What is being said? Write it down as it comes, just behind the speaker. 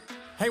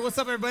Hey, what's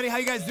up, everybody? How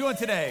you guys doing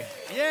today?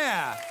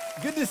 Yeah,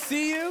 good to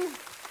see you.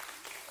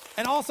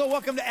 And also,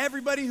 welcome to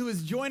everybody who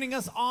is joining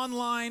us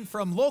online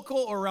from local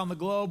or around the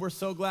globe. We're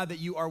so glad that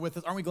you are with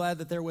us. Aren't we glad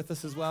that they're with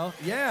us as well?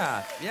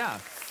 Yeah.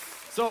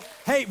 So,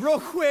 hey,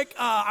 real quick,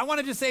 I want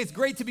to just say it's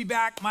great to be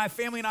back. My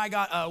family and I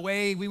got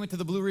away. We went to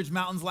the Blue Ridge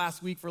Mountains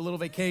last week for a little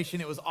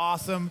vacation. It was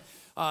awesome.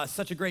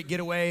 Such a great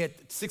getaway. A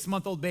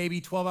 6-month-old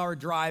baby, 12-hour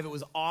drive. It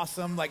was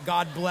awesome. Like,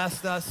 God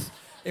blessed us.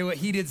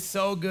 He did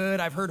so good.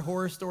 I've heard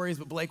horror stories,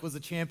 but Blake was a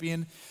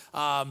champion.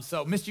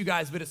 So missed you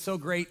guys, but it's so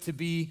great to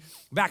be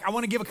back. I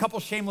want to give a couple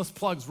shameless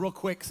plugs real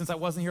quick since I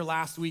wasn't here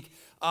last week.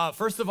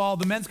 First of all,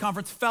 the men's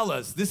conference,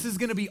 fellas, this is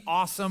going to be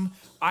awesome.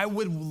 I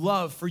would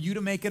love for you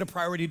to make it a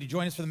priority to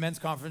join us for the men's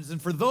conference.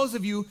 And for those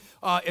of you,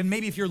 and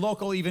maybe if you're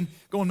local even,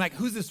 going like,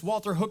 who's this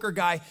Walter Hooker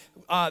guy?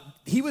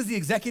 He was the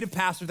executive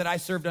pastor that I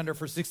served under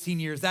for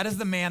 16 years. That is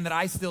the man that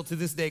I still to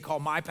this day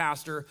call my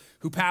pastor,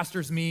 who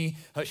pastors me,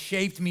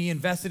 shaped me,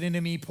 invested into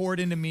me, poured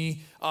into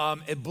me.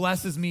 It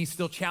blesses me,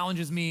 still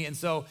challenges me. And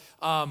so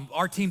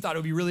our team thought it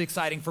would be really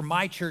exciting for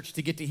my church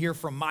to get to hear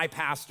from my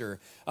pastor.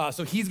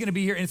 So he's going to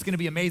be here, and it's going to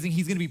be amazing.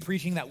 He's going to be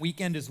preaching that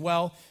weekend as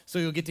well, so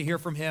you'll get to hear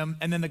from him.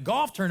 And then the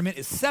golf tournament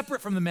is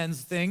separate from the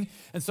men's thing.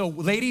 And so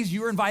ladies,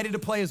 you are invited to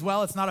play as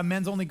well. It's not a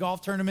men's-only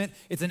golf tournament.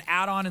 It's an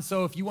add-on. And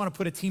so if you want to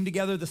put a team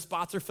together, the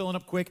spots are filling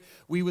up quick.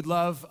 We would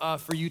love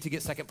for you to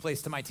get second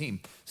place to my team.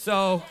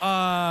 So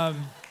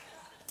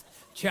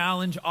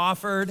challenge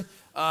offered.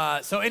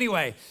 But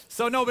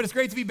it's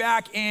great to be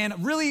back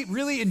and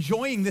really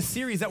enjoying this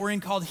series that we're in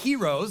called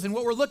Heroes. And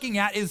what we're looking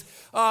at is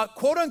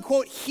quote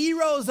unquote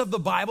heroes of the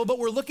Bible, but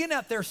we're looking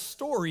at their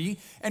story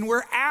and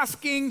we're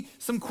asking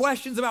some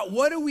questions about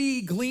what do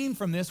we glean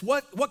from this?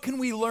 What can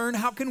we learn?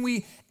 How can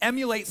we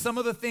emulate some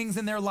of the things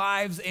in their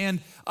lives? And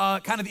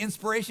kind of the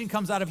inspiration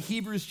comes out of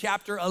Hebrews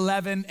chapter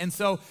 11. And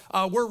so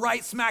we're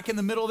right smack in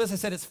the middle of this. I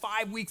said it's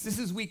 5 weeks. This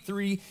is week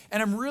 3.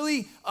 And I'm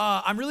really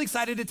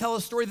excited to tell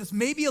a story that's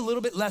maybe a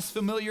little bit less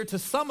familiar to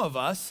some of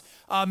us.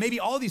 Maybe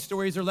all these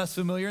stories are less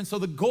familiar. And so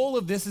the goal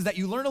of this is that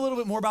you learn a little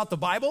bit more about the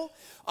Bible.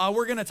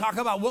 We're going to talk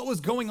about what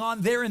was going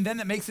on there and then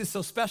that makes this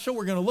so special.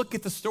 We're going to look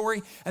at the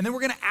story, and then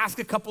we're going to ask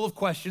a couple of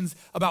questions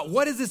about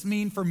what does this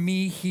mean for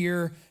me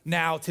here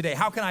now today?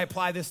 How can I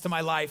apply this to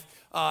my life?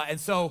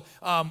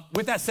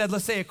 With that said,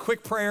 let's say a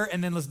quick prayer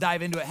and then let's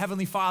dive into it.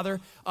 Heavenly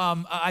Father,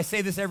 I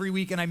say this every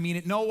week and I mean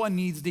it. No one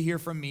needs to hear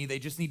from me. They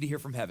just need to hear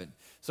from heaven.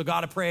 So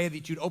God, I pray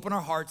that you'd open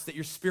our hearts, that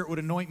your Spirit would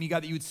anoint me,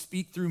 God, that you would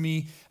speak through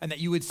me and that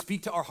you would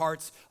speak to our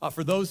hearts.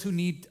 For those who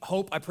need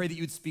hope, I pray that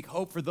you would speak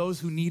hope. For those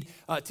who need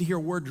to hear a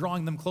word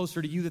drawing them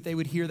closer to you, that they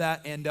would hear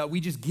that. And we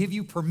just give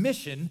you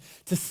permission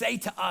to say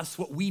to us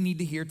what we need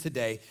to hear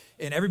today.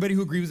 And everybody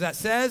who agrees with that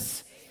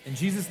says, in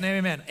Jesus' name,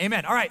 amen.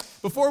 Amen. All right,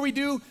 before we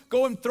do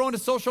go and throw into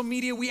social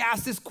media, we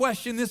asked this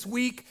question this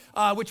week,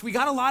 which we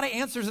got a lot of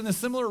answers in a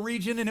similar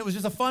region, and it was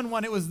just a fun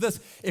one. It was this: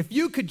 if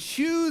you could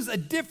choose a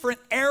different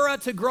era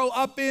to grow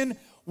up in,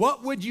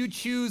 what would you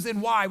choose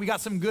and why? We got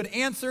some good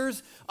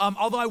answers.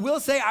 Although I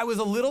will say I was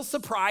a little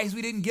surprised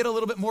we didn't get a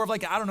little bit more of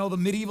the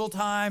medieval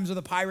times or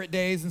the pirate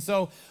days. And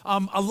so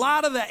a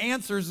lot of the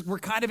answers were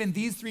kind of in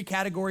these 3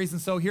 categories.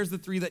 And so here's the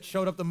 3 that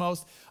showed up the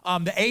most.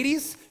 The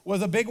 80s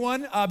was a big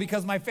one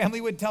because my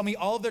family would tell me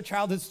all of their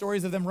childhood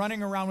stories of them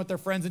running around with their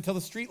friends until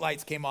the street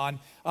lights came on,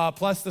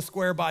 plus the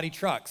square body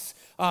trucks.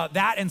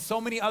 That and so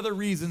many other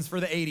reasons for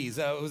the 80s.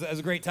 It was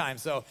a great time.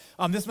 So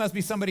this must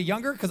be somebody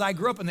younger because I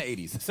grew up in the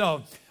 80s.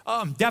 So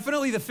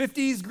definitely the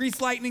 50s, Grease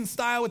Lightning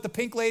style with the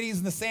pink ladies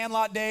and the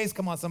Sandlot days.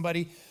 Come on,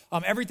 somebody.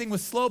 Everything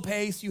was slow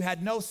paced. You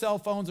had no cell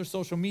phones or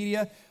social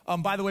media.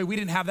 By the way, we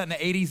didn't have that in the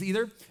 80s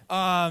either.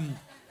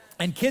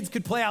 And kids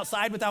could play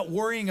outside without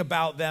worrying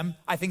about them.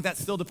 I think that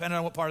still depended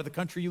on what part of the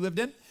country you lived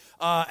in.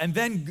 And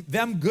then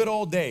them good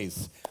old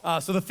days.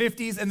 So the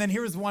 50s, and then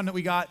here's one that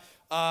we got.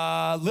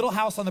 Little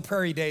House on the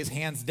Prairie days,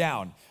 hands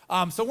down.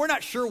 So we're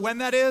not sure when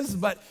that is,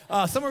 but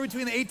somewhere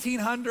between the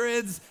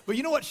 1800s. But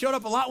you know what showed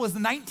up a lot was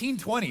the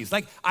 1920s.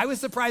 Like, I was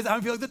surprised. I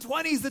would feel like the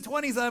 20s.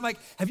 And I'm like,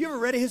 have you ever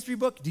read a history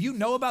book? Do you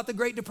know about the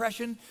Great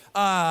Depression?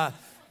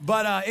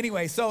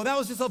 Anyway, so that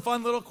was just a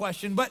fun little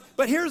question. But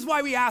here's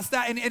why we asked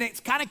that, and it's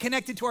kind of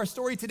connected to our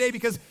story today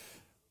because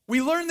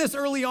we learned this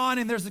early on,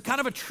 and there's kind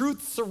of a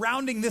truth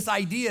surrounding this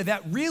idea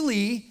that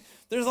really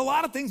there's a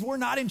lot of things we're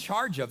not in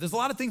charge of. There's a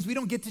lot of things we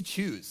don't get to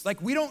choose. Like,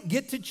 we don't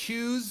get to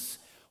choose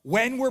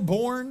when we're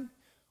born.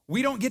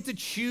 We don't get to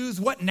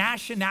choose what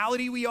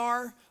nationality we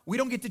are. We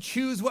don't get to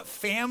choose what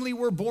family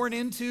we're born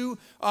into.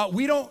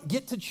 We don't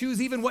get to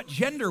choose even what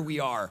gender we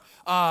are.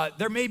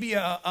 There may be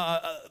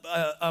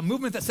a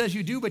movement that says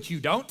you do, but you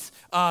don't.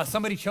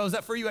 Somebody chose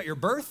that for you at your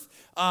birth.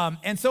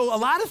 And so a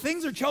lot of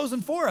things are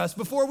chosen for us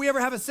before we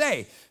ever have a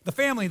say. The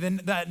family,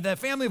 the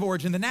family of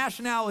origin, the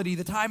nationality,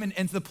 the time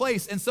and the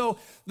place. And so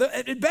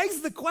it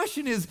begs the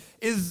question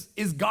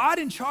is God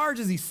in charge?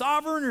 Is he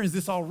sovereign, or is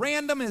this all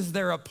random? Is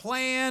there a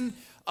plan?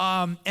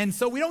 And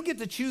so we don't get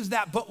to choose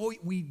that, but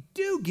what we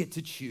do get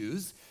to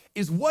choose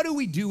is what do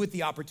we do with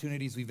the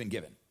opportunities we've been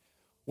given?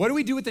 What do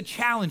we do with the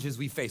challenges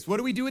we face? What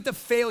do we do with the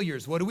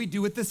failures? What do we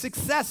do with the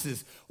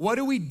successes? What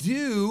do we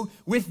do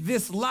with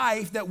this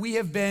life that we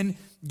have been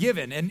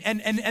given?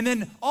 And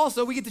then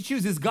also we get to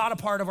choose, is God a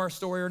part of our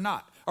story or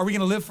not? Are we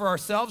going to live for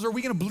ourselves, or are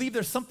we going to believe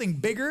there's something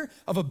bigger,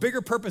 of a bigger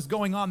purpose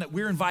going on that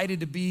we're invited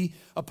to be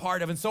a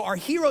part of? And so our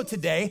hero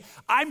today,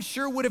 I'm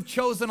sure, would have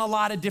chosen a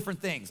lot of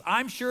different things.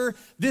 I'm sure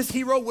this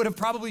hero would have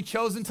probably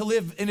chosen to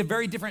live in a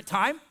very different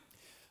time.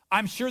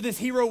 I'm sure this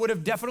hero would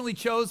have definitely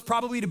chose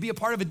probably to be a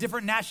part of a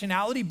different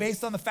nationality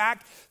based on the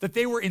fact that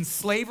they were in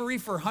slavery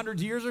for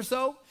hundreds of years or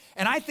so.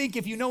 And I think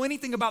if you know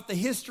anything about the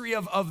history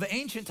of the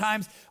ancient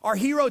times, our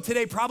hero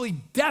today probably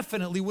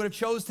definitely would have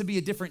chose to be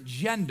a different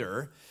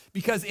gender,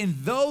 because in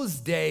those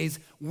days,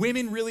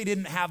 women really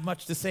didn't have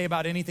much to say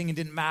about anything and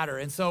didn't matter.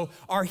 And so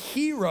our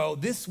hero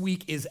this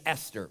week is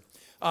Esther.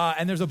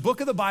 And there's a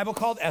book of the Bible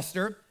called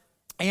Esther.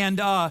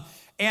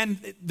 And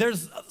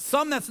there's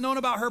some that's known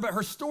about her, but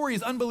her story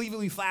is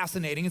unbelievably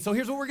fascinating. And so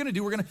here's what we're going to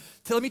do.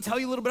 Let me tell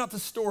you a little bit about the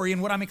story.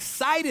 And what I'm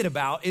excited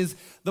about is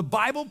the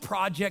Bible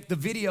Project, the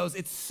videos.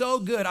 It's so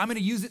good. I'm going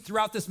to use it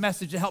throughout this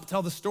message to help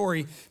tell the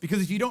story, because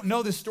if you don't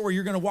know this story,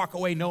 you're going to walk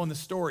away knowing the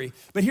story.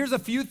 But here's a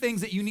few things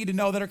that you need to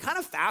know that are kind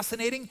of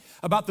fascinating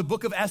about the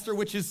book of Esther,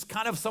 which is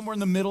kind of somewhere in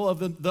the middle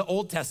of the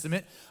Old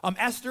Testament.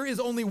 Esther is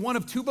only one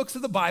of two books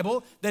of the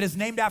Bible that is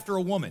named after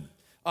a woman.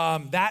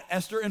 That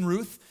Esther and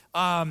Ruth.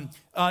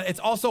 It's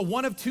also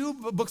one of two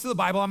books of the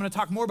Bible, I'm going to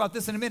talk more about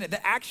this in a minute,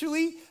 that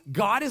actually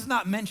God is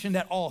not mentioned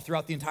at all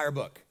throughout the entire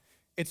book.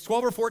 It's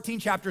 12 or 14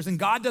 chapters, and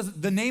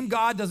the name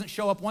God doesn't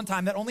show up one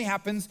time. That only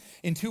happens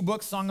in two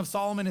books. Song of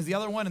Solomon is the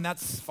other one, and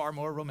that's far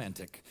more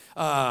romantic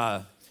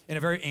in a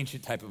very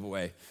ancient type of a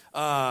way.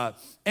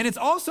 And it's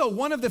also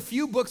one of the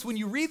few books, when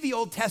you read the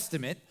Old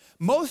Testament,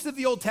 most of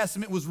the Old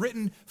Testament was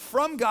written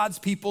from God's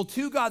people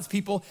to God's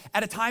people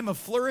at a time of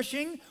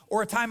flourishing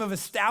or a time of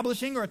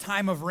establishing or a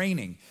time of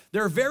reigning.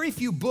 There are very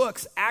few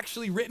books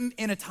actually written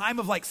in a time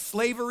of like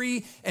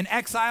slavery and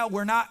exile.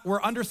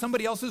 We're under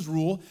somebody else's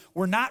rule.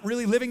 We're not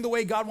really living the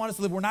way God wants us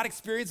to live. We're not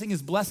experiencing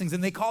his blessings,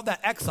 and they called that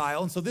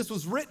exile. And so this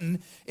was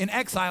written in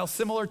exile,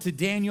 similar to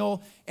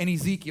Daniel and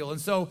Ezekiel. And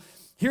so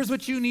here's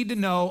what you need to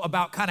know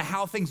about kind of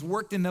how things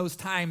worked in those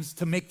times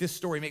to make this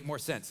story make more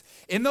sense.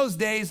 In those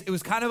days, it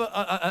was kind of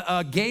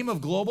a game of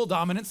global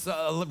dominance,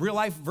 a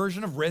real-life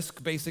version of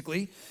Risk,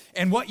 basically.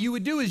 And what you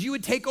would do is you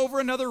would take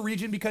over another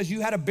region because you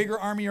had a bigger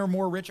army or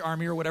more rich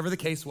army or whatever the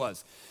case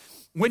was.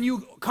 When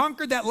you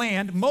conquered that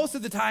land, most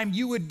of the time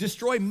you would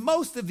destroy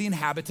most of the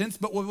inhabitants,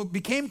 but what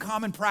became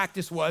common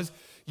practice was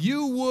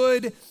you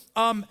would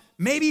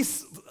maybe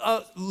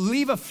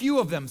leave a few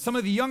of them, some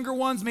of the younger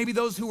ones, maybe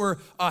those who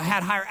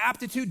had higher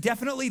aptitude,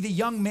 definitely the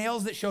young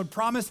males that showed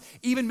promise,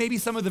 even maybe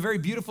some of the very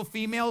beautiful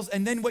females.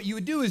 And then what you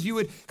would do is you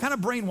would kind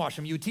of brainwash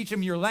them. You would teach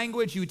them your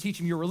language, you would teach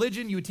them your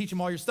religion, you would teach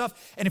them all your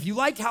stuff. And if you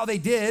liked how they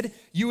did,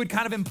 you would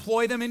kind of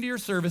employ them into your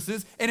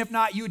services. And if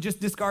not, you would just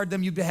discard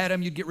them, you'd behead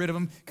them, you'd get rid of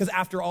them, because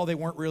after all, they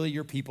weren't really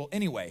your people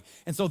anyway.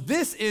 And so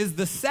this is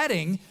the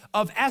setting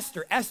of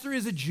Esther. Esther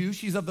is a Jew.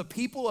 She's of the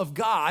people of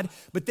God,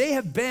 but they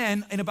have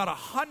been in about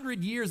 100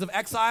 years of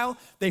exile.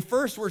 They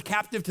first were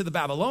captive to the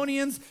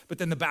Babylonians, but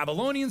then the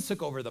Babylonians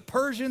took over the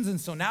Persians, and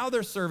so now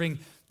they're serving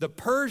the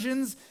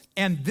Persians,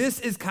 and this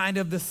is kind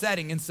of the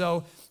setting. And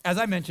so, as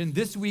I mentioned,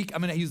 this week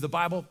I'm going to use the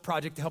Bible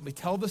Project to help me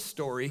tell the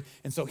story,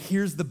 and so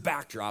here's the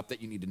backdrop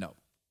that you need to know.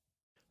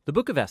 The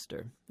book of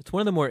Esther, it's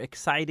one of the more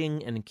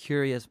exciting and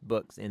curious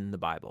books in the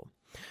Bible.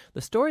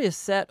 The story is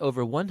set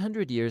over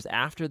 100 years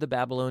after the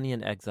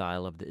Babylonian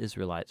exile of the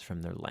Israelites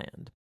from their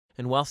land.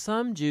 And while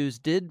some Jews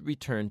did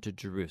return to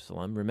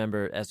Jerusalem,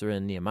 remember Ezra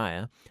and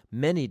Nehemiah,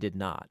 many did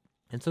not.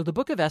 And so the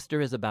book of Esther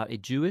is about a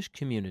Jewish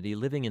community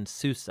living in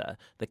Susa,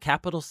 the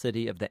capital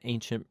city of the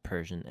ancient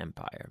Persian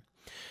Empire.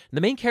 And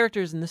the main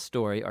characters in this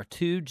story are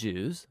two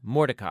Jews,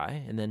 Mordecai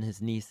and then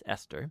his niece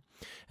Esther.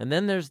 And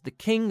then there's the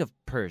king of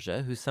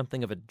Persia, who's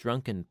something of a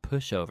drunken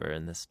pushover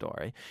in this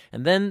story.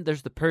 And then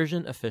there's the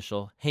Persian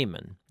official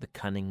Haman, the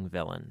cunning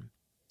villain.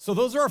 So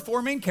those are our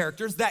four main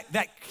characters.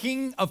 That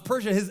king of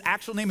Persia, his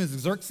actual name is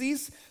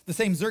Xerxes, the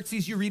same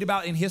Xerxes you read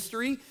about in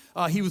history.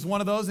 He was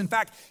one of those. In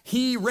fact,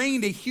 he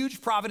reigned a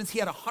huge province. He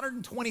had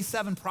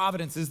 127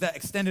 provinces that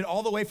extended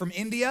all the way from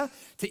India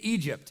to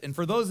Egypt. And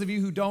for those of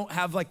you who don't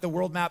have like the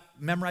world map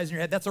memorized in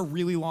your head, that's a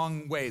really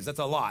long ways. That's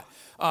a lot.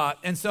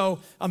 So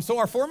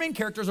our four main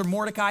characters are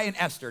Mordecai and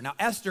Esther. Now,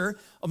 Esther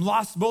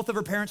lost both of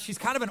her parents. She's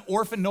kind of an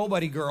orphan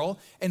nobody girl.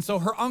 And so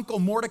her uncle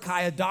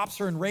Mordecai adopts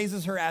her and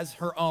raises her as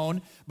her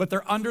own, but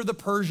they're under the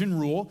Persian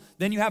rule.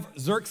 Then you have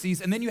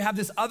Xerxes, and then you have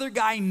this other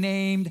guy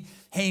named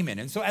Haman.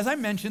 And so as I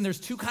mentioned, there's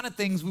two kind of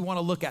things we want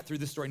to look at through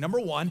this story. Number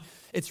one,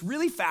 it's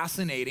really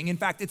fascinating. In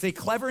fact, it's a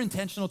clever,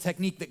 intentional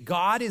technique that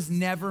God is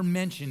never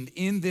mentioned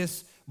in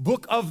this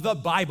book of the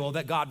Bible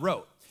that God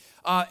wrote.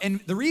 And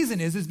the reason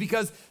is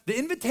because the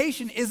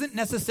invitation isn't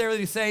necessarily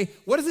to say,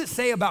 what does it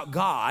say about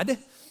God?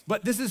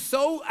 But this is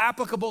so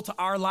applicable to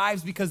our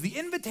lives because the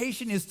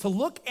invitation is to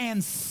look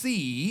and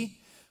see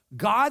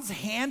God's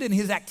hand in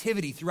his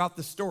activity throughout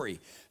the story.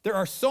 There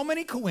are so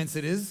many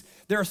coincidences.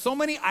 There are so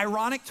many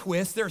ironic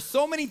twists. There are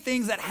so many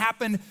things that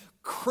happen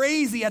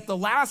crazy at the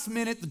last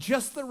minute,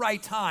 just the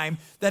right time,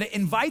 that it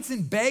invites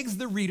and begs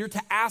the reader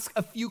to ask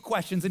a few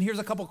questions. And here's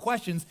a couple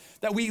questions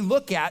that we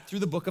look at through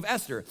the book of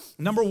Esther.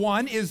 Number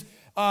one is,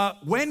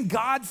 when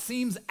God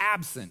seems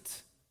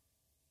absent,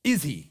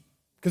 is he?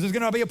 Because there's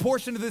going to be a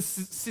portion of this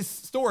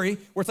story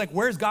where it's like,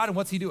 where's God and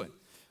what's he doing?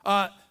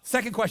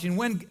 Second question,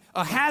 when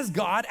has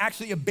God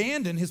actually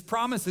abandoned his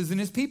promises and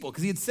his people?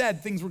 Because he had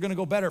said things were going to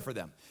go better for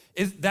them.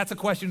 That's a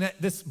question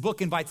that this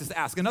book invites us to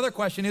ask. Another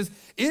question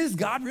is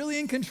God really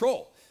in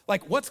control?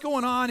 Like, what's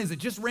going on? Is it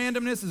just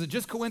randomness? Is it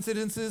just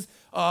coincidences?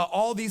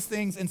 All these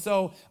things. And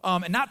so,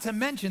 and not to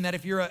mention that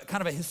if you're a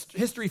kind of a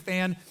history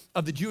fan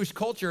of the Jewish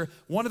culture,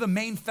 one of the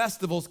main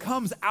festivals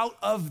comes out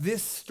of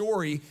this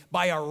story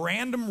by a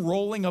random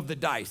rolling of the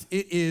dice.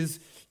 It is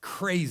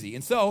crazy.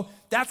 And so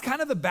that's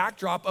kind of the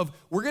backdrop of,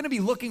 we're going to be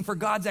looking for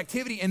God's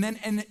activity.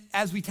 And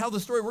as we tell the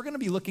story, we're going to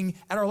be looking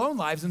at our own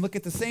lives and look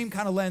at the same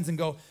kind of lens and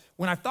go,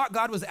 when I thought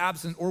God was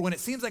absent, or when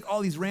it seems like all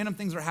these random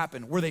things are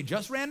happening, were they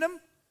just random?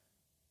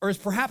 Or has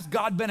perhaps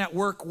God been at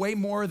work way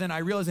more than I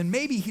realized? And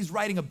maybe he's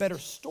writing a better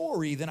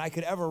story than I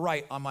could ever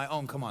write on my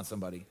own. Come on,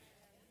 somebody.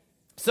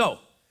 So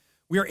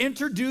we are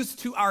introduced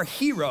to our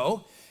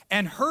hero,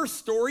 and her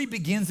story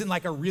begins in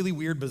like a really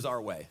weird,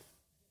 bizarre way.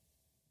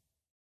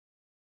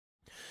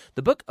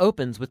 The book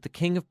opens with the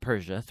king of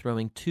Persia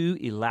throwing 2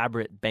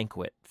 elaborate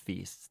banquet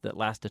feasts that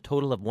last a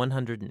total of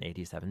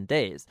 187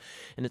 days.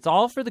 And it's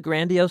all for the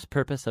grandiose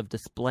purpose of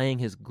displaying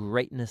his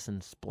greatness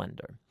and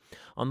splendor.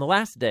 On the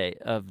last day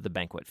of the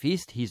banquet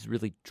feast, he's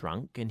really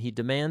drunk, and he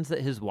demands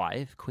that his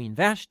wife, Queen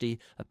Vashti,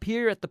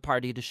 appear at the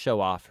party to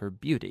show off her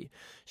beauty.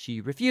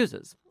 She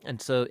refuses,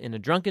 and so in a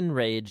drunken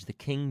rage, the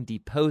king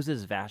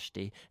deposes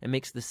Vashti and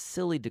makes the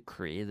silly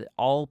decree that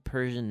all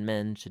Persian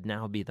men should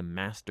now be the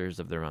masters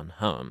of their own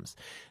homes.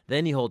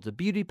 Then he holds a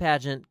beauty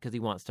pageant because he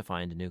wants to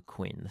find a new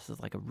queen. This is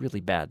like a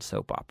really bad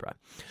soap opera.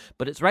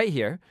 But it's right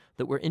here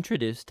that we're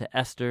introduced to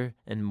Esther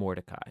and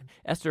Mordecai.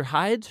 Esther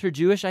hides her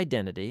Jewish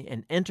identity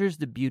and enters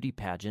the beauty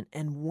pageant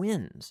and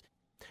wins.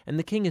 And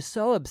the king is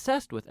so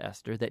obsessed with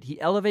Esther that he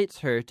elevates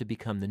her to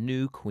become the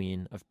new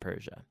queen of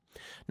Persia.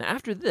 Now,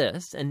 after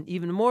this, and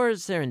even more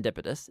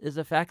serendipitous, is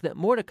the fact that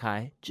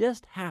Mordecai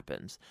just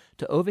happens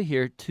to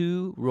overhear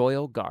 2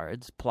 royal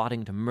guards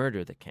plotting to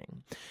murder the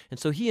king. And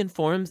so he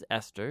informs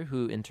Esther,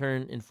 who in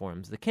turn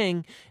informs the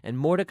king, and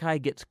Mordecai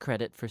gets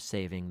credit for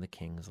saving the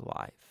king's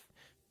life.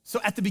 So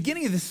at the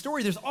beginning of this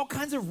story, there's all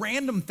kinds of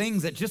random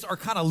things that just are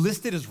kind of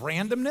listed as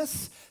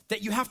randomness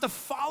that you have to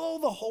follow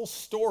the whole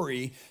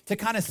story to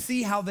kind of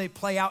see how they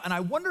play out. And I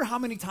wonder how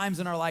many times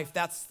in our life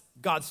that's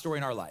God's story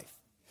in our life.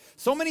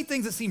 So many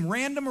things that seem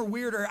random or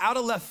weird or out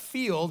of left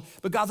field,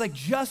 but God's like,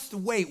 just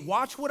wait,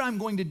 watch what I'm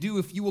going to do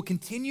if you will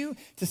continue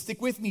to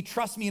stick with me,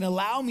 trust me, and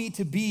allow me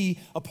to be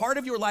a part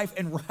of your life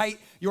and write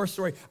your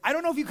story. I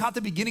don't know if you caught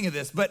the beginning of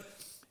this, but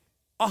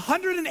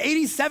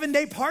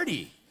 187-day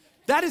party.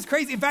 That is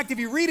crazy. In fact, if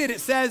you read it,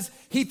 it says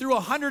he threw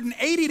a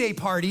 180-day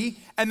party,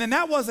 and then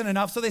that wasn't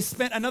enough, so they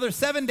spent another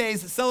 7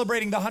 days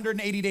celebrating the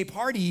 180-day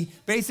party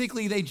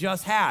basically they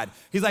just had.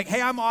 He's like,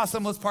 hey, I'm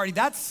awesome, let's party.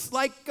 That's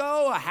like,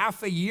 a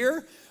half a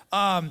year.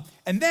 And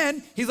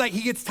then he's like,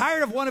 he gets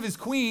tired of one of his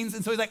queens,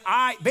 and so he's like,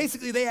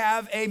 basically they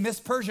have a Miss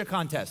Persia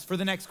contest for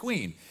the next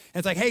queen. And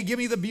it's like, hey, give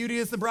me the beauty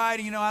as the bride.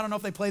 And, I don't know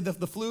if they played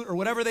the flute or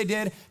whatever they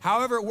did,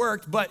 however it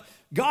worked, but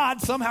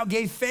God somehow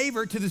gave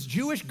favor to this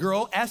Jewish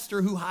girl,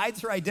 Esther, who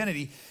hides her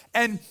identity.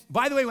 And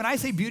by the way, when I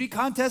say beauty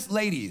contest,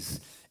 ladies,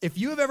 if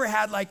you have ever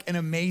had like an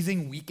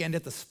amazing weekend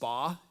at the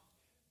spa,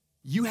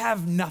 you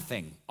have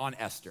nothing on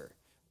Esther.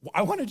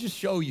 I want to just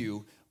show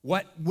you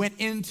what went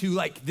into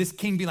like this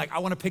king being like, I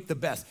want to pick the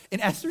best.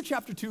 In Esther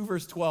chapter 2,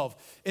 verse 12,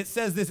 it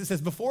says this. It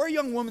says, before a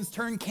young woman's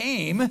turn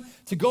came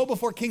to go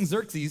before King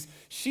Xerxes,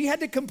 she had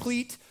to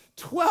complete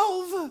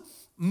 12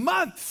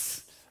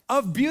 months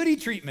of beauty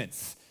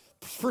treatments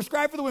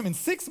prescribed for the women,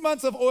 6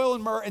 months of oil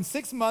and myrrh and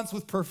 6 months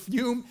with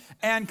perfume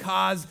and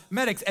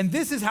cosmetics. And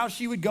this is how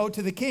she would go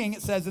to the king.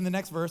 It says in the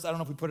next verse, I don't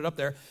know if we put it up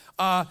there,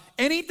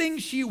 anything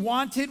she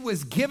wanted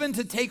was given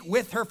to take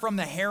with her from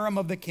the harem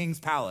of the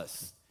king's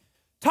palace.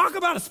 Talk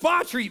about a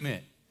spa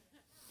treatment.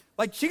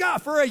 Like she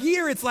got, for a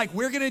year, it's like,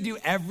 we're going to do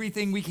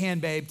everything we can,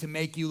 babe, to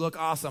make you look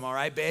awesome. All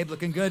right, babe,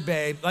 looking good,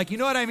 babe. Like, you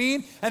know what I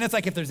mean? And it's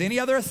like, if there's any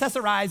other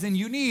accessorizing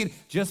you need,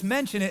 just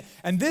mention it.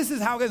 And this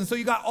is how it goes. And so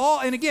you got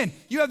and again,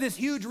 you have this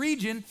huge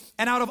region,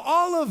 and out of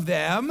all of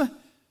them,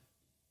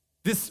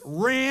 this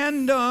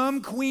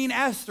random Queen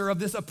Esther of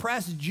this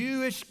oppressed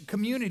Jewish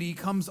community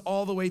comes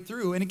all the way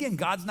through. And again,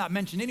 God's not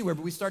mentioned anywhere,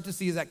 but we start to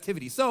see his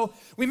activity. So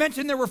we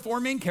mentioned there were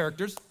 4 main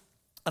characters.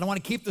 I don't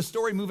want to keep the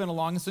story moving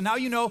along. And so now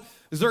you know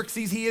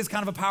Xerxes, he is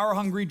kind of a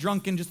power-hungry,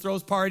 drunken, just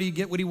throws party,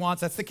 get what he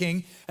wants. That's the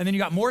king. And then you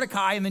got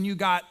Mordecai, and then you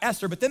got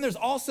Esther. But then there's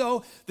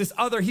also this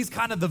other, he's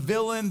kind of the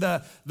villain,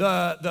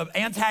 the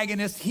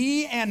antagonist.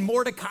 He and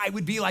Mordecai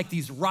would be like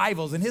these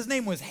rivals, and his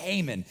name was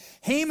Haman.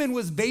 Haman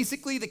was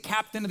basically the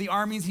captain of the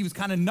armies. He was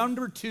kind of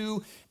number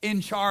 2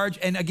 in charge.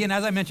 And again,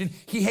 as I mentioned,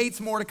 he hates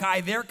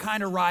Mordecai. They're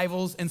kind of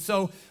rivals. And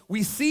so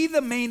we see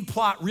the main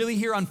plot really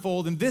here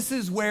unfold, and this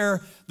is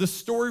where the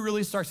story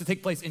really starts to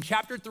take place. In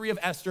chapter 3 of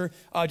Esther,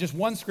 just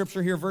one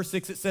scripture here, verse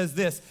 6, it says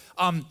this,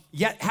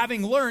 yet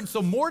having learned,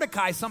 so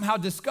Mordecai somehow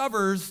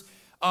discovers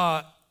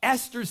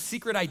Esther's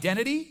secret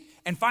identity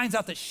and finds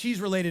out that she's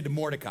related to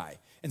Mordecai.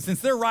 And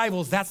since they're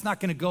rivals, that's not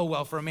going to go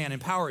well for a man in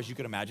power, as you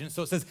could imagine.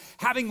 So it says,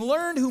 having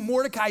learned who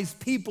Mordecai's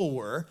people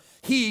were,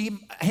 he,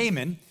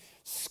 Haman,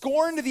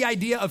 scorned the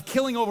idea of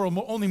killing over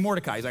only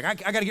Mordecai. He's like,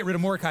 I got to get rid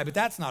of Mordecai, but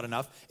that's not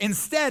enough.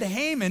 Instead,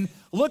 Haman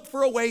looked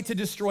for a way to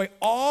destroy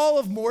all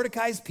of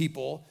Mordecai's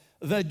people,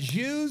 the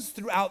Jews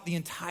throughout the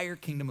entire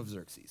kingdom of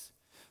Xerxes.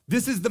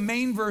 This is the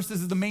main verse,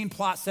 this is the main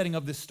plot setting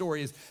of this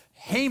story, is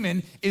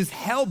Haman is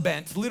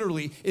hell-bent,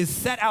 literally, is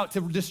set out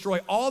to destroy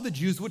all the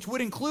Jews, which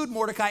would include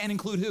Mordecai and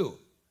include who?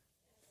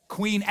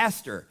 Queen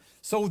Esther.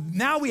 So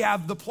now we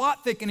have the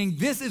plot thickening.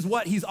 This is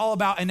what he's all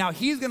about. And now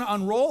he's going to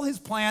unroll his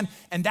plan.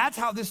 And that's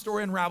how this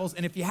story unravels.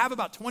 And if you have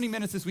about 20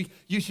 minutes this week,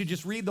 you should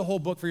just read the whole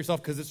book for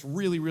yourself because it's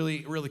really,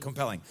 really, really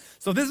compelling.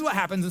 So this is what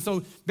happens. And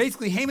so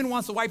basically Haman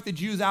wants to wipe the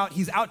Jews out.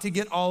 He's out to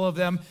get all of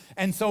them.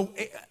 And so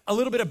a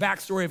little bit of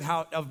backstory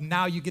of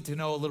now you get to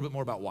know a little bit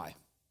more about why.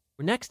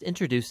 We're next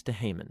introduced to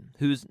Haman,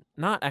 who's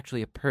not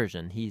actually a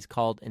Persian. He's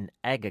called an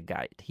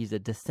Agagite. He's a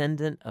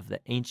descendant of the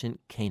ancient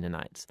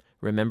Canaanites.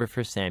 Remember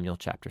 1 Samuel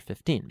chapter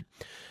 15.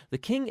 The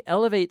king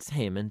elevates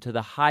Haman to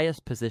the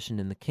highest position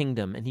in the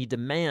kingdom, and he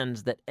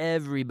demands that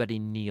everybody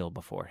kneel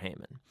before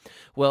Haman.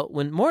 Well,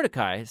 when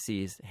Mordecai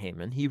sees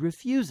Haman, he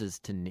refuses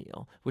to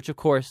kneel, which of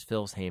course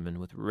fills Haman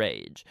with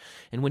rage.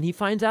 And when he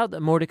finds out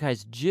that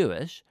Mordecai's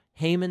Jewish,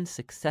 Haman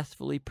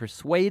successfully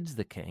persuades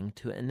the king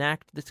to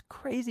enact this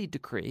crazy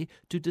decree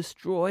to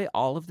destroy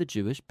all of the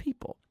Jewish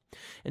people.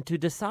 And to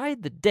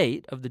decide the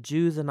date of the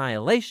Jews'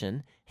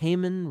 annihilation,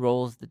 Haman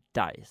rolls the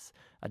dice.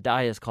 A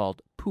die is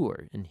called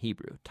pur in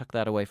Hebrew. Tuck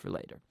that away for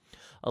later.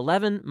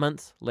 11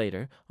 months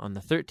later, on the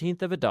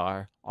 13th of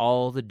Adar,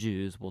 all the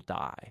Jews will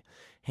die.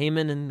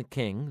 Haman and the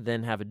king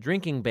then have a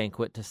drinking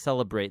banquet to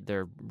celebrate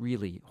their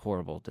really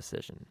horrible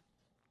decision.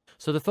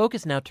 So the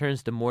focus now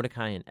turns to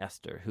Mordecai and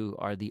Esther, who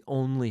are the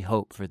only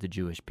hope for the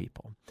Jewish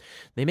people.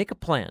 They make a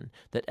plan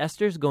that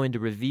Esther's going to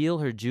reveal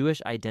her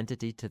Jewish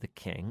identity to the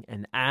king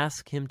and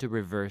ask him to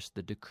reverse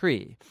the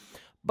decree.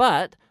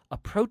 But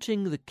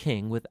approaching the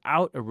king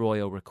without a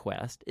royal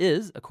request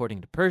is, according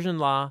to Persian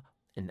law,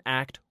 an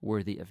act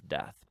worthy of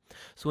death.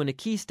 So in a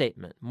key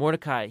statement,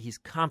 Mordecai, he's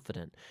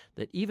confident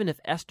that even if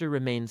Esther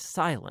remains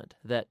silent,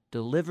 that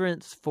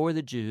deliverance for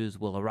the Jews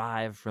will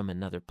arrive from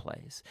another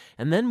place.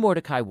 And then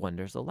Mordecai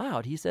wonders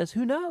aloud. He says,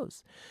 who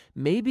knows?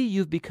 Maybe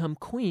you've become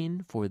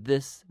queen for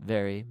this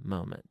very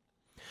moment.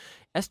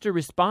 Esther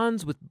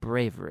responds with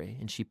bravery,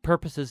 and she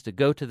purposes to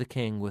go to the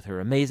king with her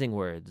amazing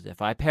words,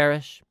 if I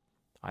perish,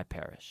 I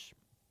perish.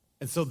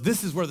 And so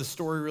this is where the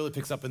story really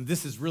picks up, and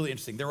this is really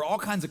interesting. There are all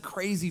kinds of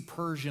crazy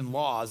Persian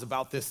laws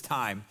about this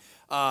time.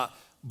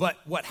 But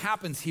what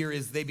happens here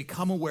is they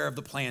become aware of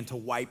the plan to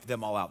wipe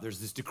them all out. There's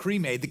this decree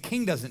made. The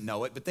king doesn't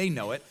know it, but they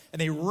know it.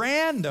 And they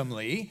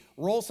randomly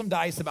roll some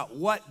dice about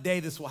what day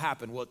this will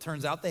happen. Well, it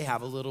turns out they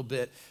have a little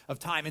bit of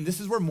time. And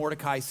this is where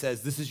Mordecai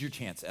says, this is your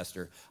chance,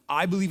 Esther.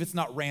 I believe it's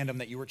not random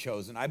that you were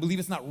chosen. I believe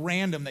it's not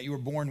random that you were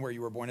born where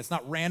you were born. It's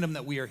not random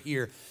that we are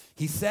here.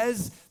 He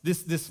says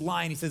this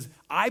line, he says,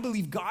 I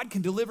believe God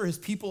can deliver his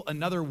people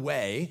another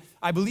way.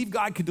 I believe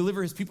God could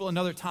deliver his people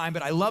another time.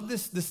 But I love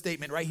this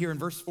statement right here in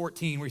verse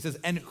 14 where he says,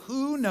 and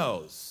who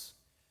knows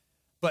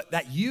but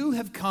that you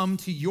have come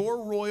to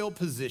your royal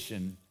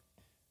position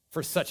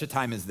for such a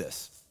time as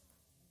this.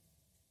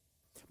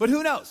 But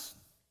who knows?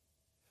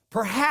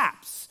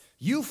 Perhaps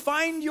you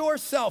find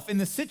yourself in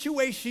the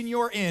situation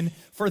you're in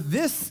for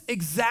this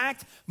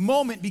exact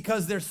moment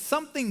because there's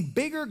something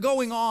bigger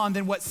going on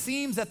than what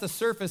seems at the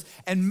surface.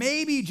 And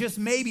maybe, just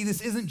maybe, this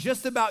isn't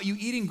just about you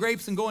eating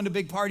grapes and going to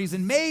big parties.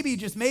 And maybe,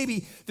 just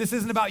maybe, this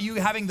isn't about you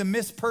having the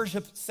Miss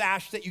Persia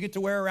sash that you get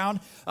to wear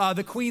around,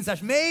 the queen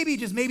sash. Maybe,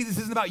 just maybe, this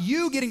isn't about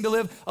you getting to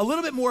live a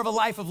little bit more of a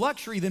life of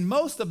luxury than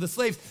most of the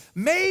slaves.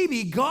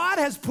 Maybe God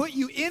has put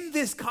you in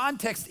this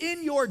context,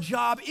 in your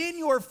job, in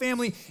your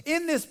family,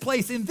 in this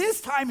place, in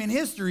this time in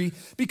history,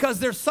 because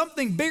there's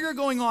something bigger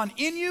going on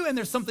in you and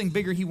there's something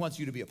bigger he wants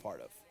you to be a part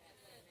of.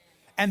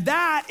 And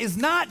that is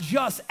not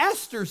just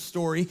Esther's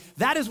story.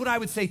 That is what I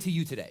would say to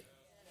you today.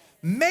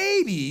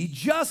 Maybe,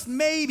 just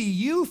maybe,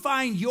 you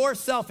find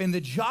yourself in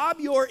the job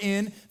you're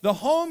in, the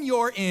home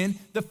you're in,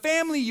 the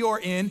family you're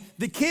in,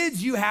 the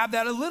kids you have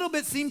that a little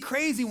bit seem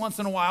crazy once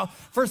in a while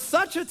for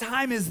such a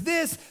time as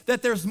this,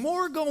 that there's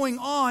more going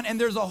on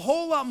and there's a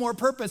whole lot more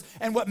purpose.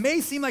 And what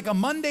may seem like a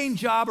mundane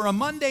job or a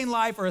mundane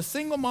life or a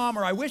single mom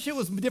or I wish it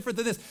was different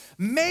than this,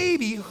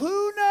 maybe,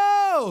 who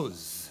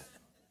knows?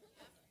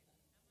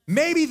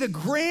 Maybe the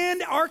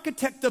grand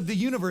architect of the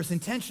universe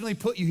intentionally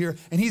put you here,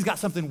 and he's got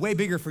something way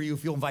bigger for you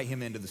if you'll invite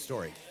him into the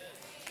story.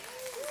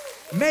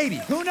 Maybe,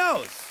 who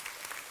knows?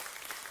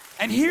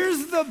 And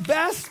here's the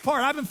best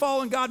part. I've been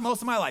following God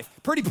most of my life.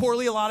 Pretty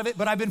poorly, a lot of it,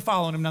 but I've been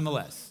following him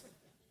nonetheless.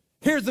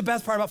 Here's the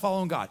best part about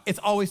following God. It's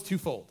always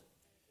twofold.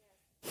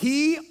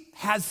 He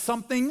has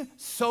something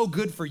so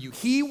good for you.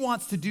 He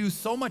wants to do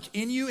so much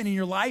in you and in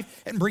your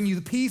life and bring you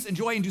the peace and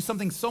joy and do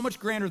something so much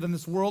grander than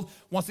this world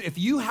wants to. If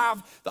you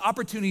have the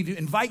opportunity to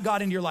invite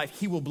God into your life,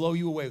 he will blow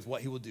you away with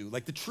what he will do.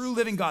 Like the true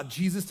living God,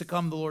 Jesus, to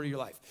come the Lord of your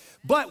life.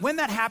 But when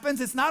that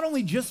happens, it's not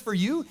only just for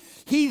you.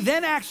 He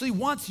then actually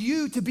wants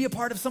you to be a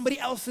part of somebody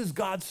else's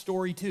God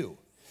story too.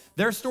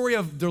 Their story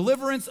of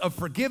deliverance, of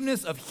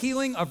forgiveness, of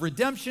healing, of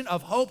redemption,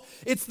 of hope.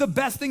 It's the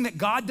best thing that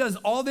God does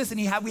all this, and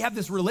we have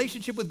this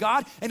relationship with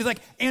God, and he's like,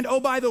 and oh,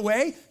 by the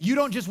way, you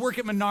don't just work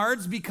at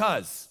Menards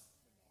because.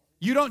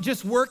 You don't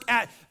just work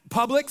at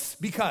Publix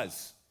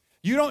because.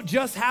 You don't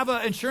just have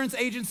an insurance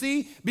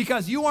agency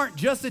because. You aren't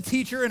just a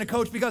teacher and a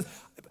coach because.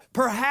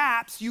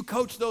 Perhaps you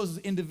coach those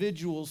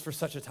individuals for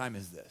such a time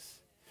as this.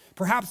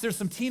 Perhaps there's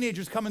some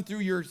teenagers coming through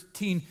your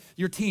team.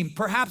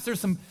 Perhaps there's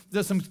some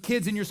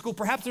kids in your school.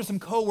 Perhaps there's some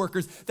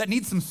coworkers that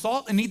need some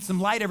salt and need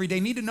some light every day,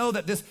 need to know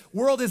that this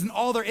world isn't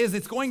all there is.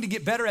 It's going to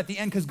get better at the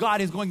end because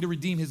God is going to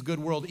redeem his good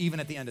world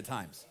even at the end of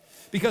times.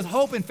 Because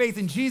hope and faith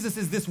in Jesus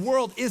is this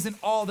world isn't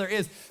all there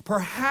is.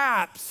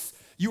 Perhaps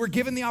you were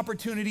given the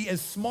opportunity, as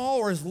small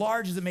or as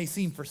large as it may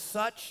seem, for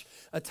such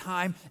a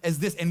time as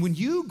this. And when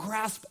you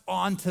grasp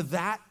onto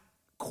that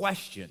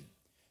question,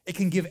 it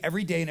can give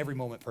every day and every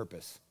moment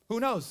purpose. Who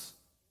knows?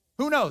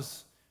 Who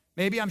knows?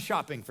 Maybe I'm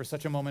shopping for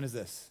such a moment as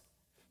this.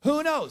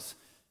 Who knows?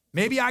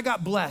 Maybe I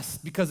got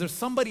blessed because there's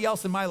somebody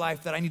else in my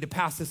life that I need to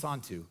pass this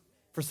on to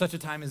for such a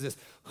time as this.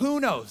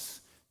 Who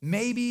knows?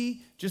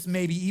 Maybe, just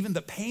maybe, even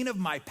the pain of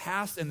my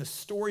past and the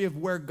story of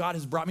where God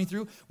has brought me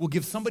through will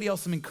give somebody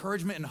else some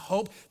encouragement and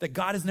hope that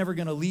God is never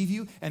going to leave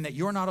you and that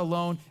you're not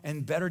alone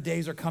and better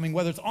days are coming,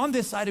 whether it's on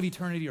this side of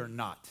eternity or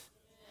not.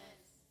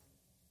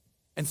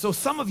 And so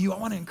some of you, I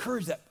want to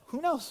encourage that. Who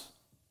knows?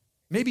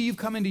 Maybe you've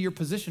come into your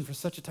position for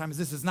such a time as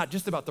this. It's not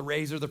just about the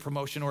raise or the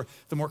promotion or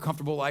the more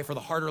comfortable life or the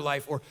harder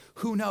life, or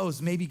who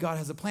knows, maybe God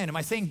has a plan. Am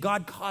I saying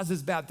God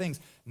causes bad things?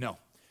 No.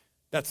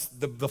 That's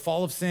the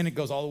fall of sin. It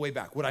goes all the way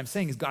back. What I'm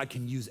saying is God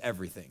can use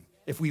everything.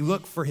 If we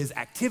look for his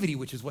activity,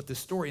 which is what this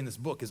story in this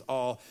book is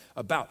all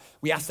about.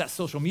 We asked that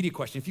social media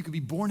question. If you could be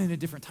born in a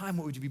different time,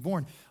 what would you be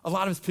born? A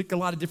lot of us pick a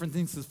lot of different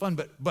things as fun,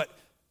 but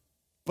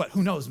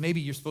who knows? Maybe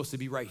you're supposed to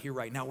be right here,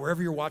 right now.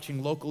 Wherever you're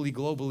watching locally,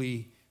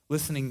 globally,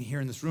 listening here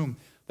in this room,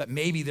 that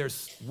maybe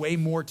there's way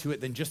more to it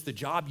than just the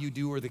job you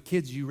do or the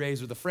kids you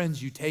raise or the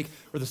friends you take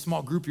or the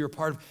small group you're a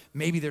part of.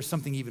 Maybe there's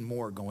something even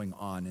more going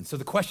on. And so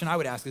the question I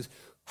would ask is,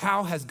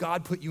 how has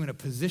God put you in a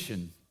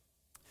position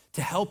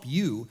to help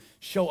you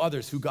show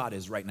others who God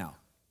is right now?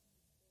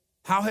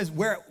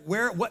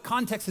 What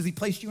context has he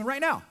placed you in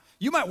right now?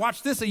 You might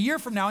watch this a year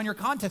from now and your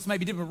context might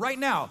be different. Right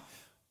now,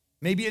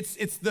 maybe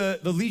it's the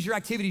leisure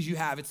activities you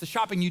have. It's the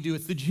shopping you do.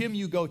 It's the gym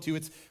you go to.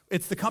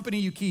 It's the company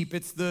you keep.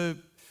 It's the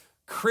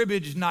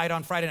cribbage night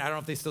on Friday night. I don't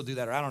know if they still do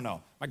that or I don't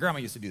know. My grandma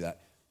used to do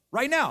that.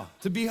 Right now,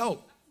 to be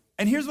hope.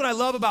 And here's what I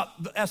love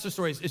about the Esther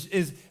stories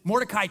is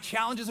Mordecai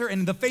challenges her,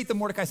 and the faith of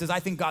Mordecai says, I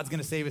think God's going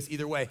to save us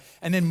either way.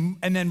 And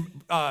then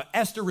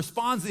Esther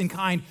responds in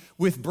kind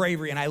with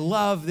bravery, and I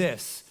love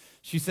this.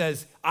 She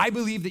says, I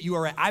believe that you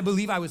are right. I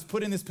believe I was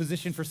put in this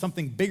position for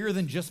something bigger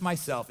than just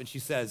myself. And she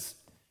says,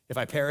 if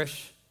I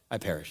perish, I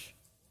perish.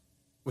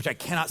 Which I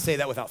cannot say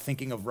that without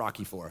thinking of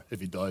Rocky IV.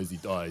 If he dies, he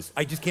dies.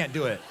 I just can't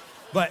do it.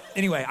 But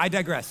anyway, I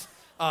digress.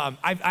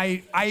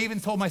 I even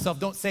told myself,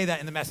 don't say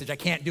that in the message. I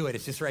can't do it.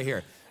 It's just right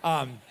here.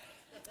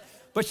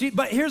 But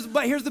here's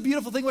the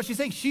beautiful thing, what she's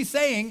saying. She's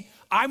saying,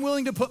 I'm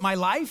willing to put my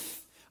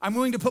life, I'm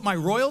willing to put my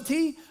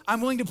royalty,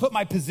 I'm willing to put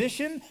my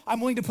position, I'm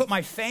willing to put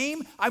my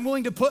fame, I'm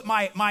willing to put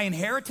my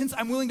inheritance,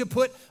 I'm willing to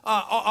put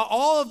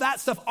all of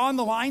that stuff on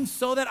the line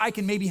so that I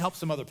can maybe help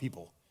some other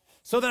people,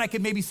 so that I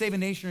can maybe save a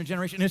nation or a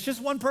generation. And it's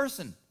just one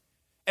person.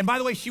 And by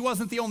the way, she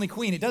wasn't the only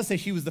queen. It does say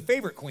she was the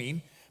favorite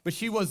queen, but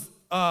she was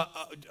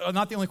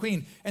not the only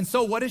queen. And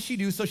so what does she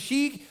do? So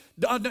she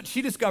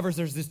discovers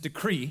there's this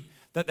decree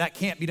that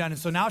can't be done. And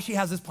so now she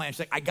has this plan. She's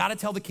like, I got to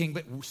tell the king,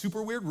 but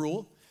super weird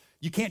rule.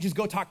 You can't just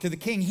go talk to the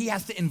king. He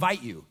has to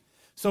invite you.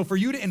 So for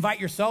you to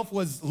invite yourself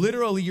was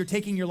literally you're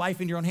taking your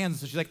life in your own hands.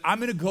 So she's like, I'm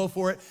going to go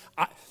for it.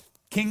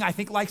 King, I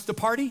think, likes to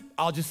party.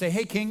 I'll just say,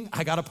 hey, king,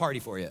 I got a party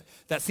for you.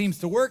 That seems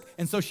to work.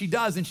 And so she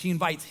does, and she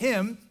invites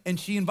him, and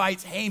she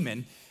invites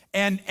Haman.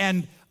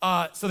 And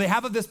so they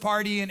have this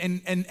party,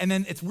 and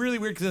then it's really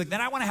weird because like,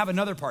 then I want to have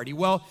another party.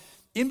 Well,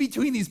 in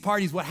between these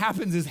parties, what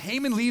happens is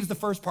Haman leaves the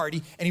first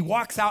party, and he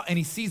walks out, and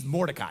he sees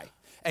Mordecai.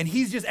 And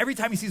he's just, every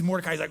time he sees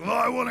Mordecai, he's like, oh,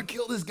 I want to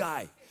kill this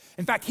guy.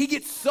 In fact, he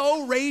gets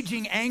so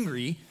raging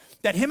angry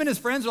that him and his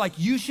friends are like,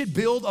 you should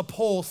build a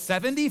pole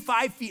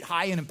 75 feet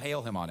high and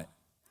impale him on it.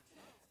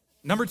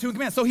 Number 2 in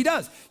command. So he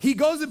does. He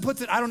goes and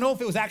puts it, I don't know if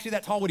it was actually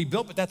that tall what he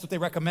built, but that's what they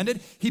recommended.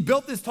 He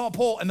built this tall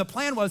pole, and the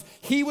plan was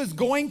he was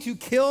going to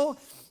kill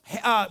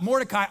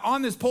Mordecai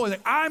on this pole. He's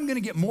like, I'm going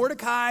to get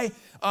Mordecai.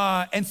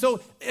 And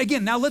so,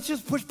 again, now let's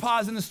just push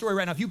pause in the story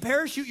right now. If you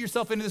parachute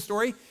yourself into the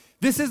story,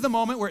 this is the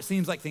moment where it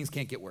seems like things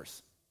can't get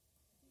worse.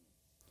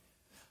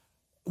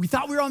 We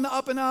thought we were on the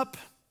up and up.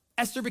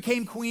 Esther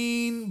became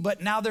queen,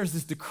 but now there's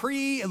this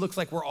decree. It looks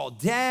like we're all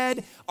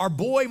dead. Our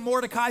boy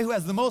Mordecai, who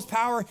has the most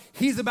power,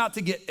 he's about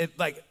to get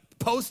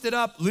posted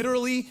up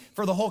literally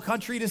for the whole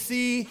country to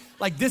see.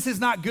 Like, this is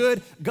not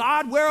good.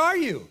 God, where are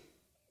you?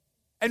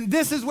 And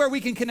this is where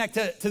we can connect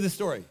to the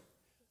story.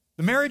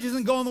 The marriage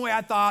isn't going the way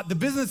I thought. The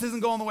business isn't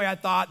going the way I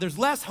thought. There's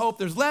less hope.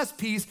 There's less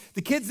peace.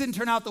 The kids didn't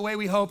turn out the way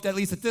we hoped, at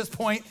least at this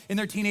point in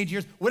their teenage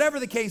years, whatever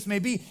the case may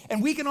be.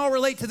 And we can all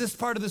relate to this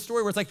part of the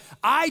story where it's like,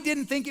 I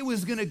didn't think it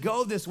was going to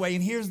go this way.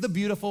 And here's the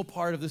beautiful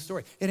part of the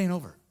story. It ain't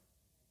over.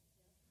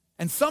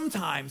 And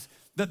sometimes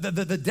the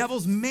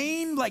devil's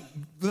main,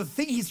 the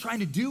thing he's trying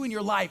to do in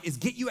your life is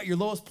get you at your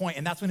lowest point,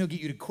 and that's when he'll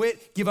get you to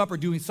quit, give up, or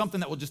doing something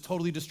that will just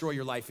totally destroy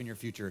your life and your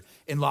future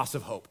in loss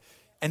of hope.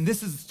 And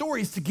this is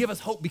stories to give us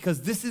hope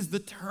because this is the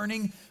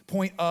turning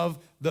point of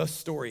the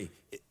story.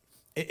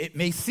 It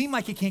may seem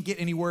like it can't get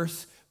any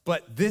worse,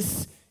 but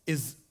this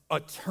is a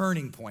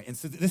turning point. And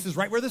so this is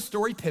right where the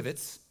story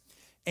pivots.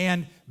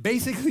 And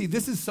basically,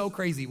 this is so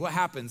crazy. What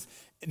happens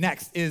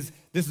next is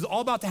this is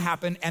all about to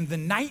happen, and the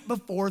night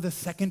before the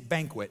second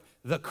banquet,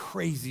 the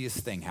craziest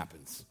thing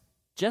happens.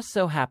 Just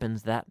so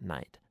happens that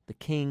night, the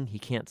king, he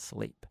can't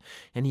sleep,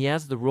 and he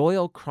has the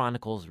royal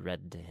chronicles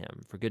read to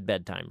him for good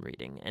bedtime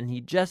reading, and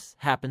he just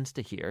happens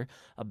to hear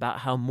about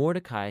how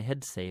Mordecai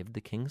had saved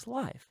the king's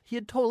life. He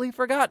had totally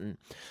forgotten.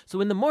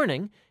 So in the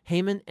morning,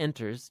 Haman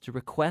enters to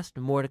request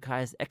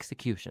Mordecai's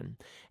execution,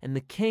 and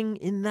the king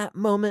in that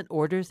moment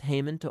orders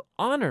Haman to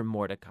honor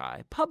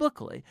Mordecai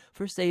publicly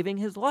for saving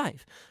his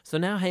life. So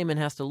now Haman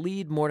has to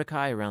lead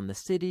Mordecai around the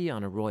city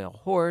on a royal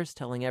horse,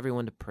 telling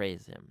everyone to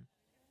praise him.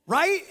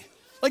 Right?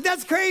 Like,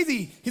 that's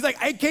crazy. He's like,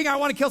 hey, king, I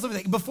want to kill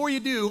somebody. Before you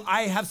do,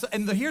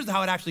 here's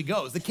how it actually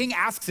goes. The king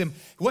asks him,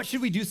 what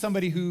should we do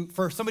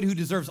for somebody who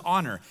deserves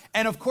honor?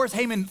 And of course,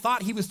 Haman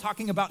thought he was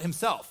talking about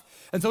himself.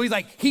 And so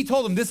he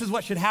told him, this is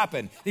what should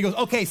happen. He goes,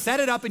 okay,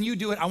 set it up and you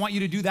do it. I want you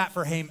to do that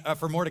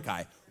for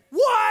Mordecai.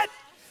 What?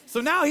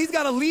 So now he's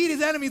got to lead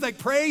his enemies, like,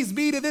 praise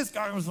be to this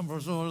guy.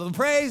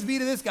 Praise be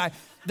to this guy.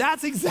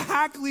 That's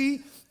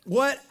exactly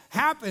what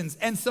happens.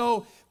 And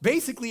so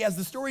basically, as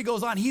the story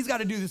goes on, he's got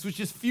to do this, which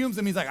just fumes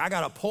him. He's like, I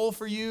got a poll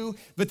for you.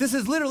 But this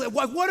is literally,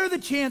 what are the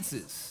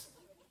chances?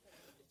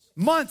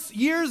 Months,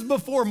 years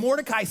before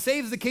Mordecai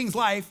saves the king's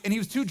life, and he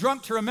was too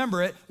drunk to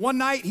remember it, one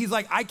night he's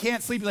like, I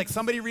can't sleep. He's like,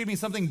 somebody read me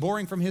something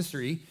boring from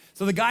history.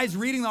 So the guy's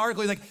reading the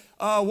article. He's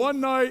like, one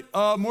night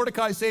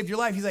Mordecai saved your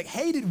life. He's like,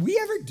 hey, did we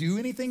ever do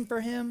anything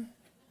for him?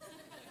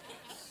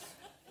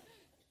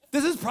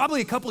 This is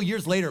probably a couple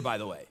years later, by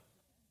the way,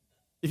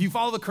 if you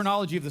follow the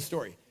chronology of the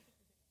story.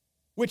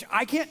 Which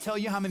I can't tell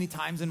you how many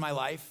times in my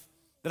life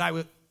that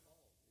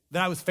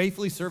I was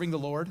faithfully serving the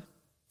Lord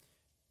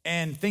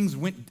and things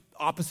went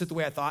opposite the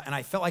way I thought, and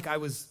I felt like I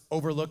was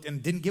overlooked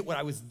and didn't get what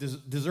I was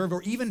deserved,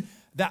 or even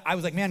that I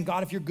was like, man,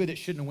 God, if you're good, it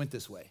shouldn't have went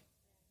this way.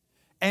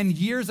 And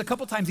a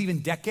couple times, even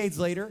decades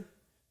later,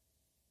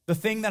 the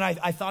thing that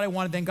I thought I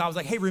wanted, then God was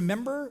like, hey,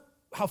 remember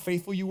how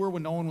faithful you were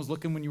when no one was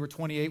looking, when you were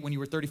 28, when you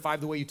were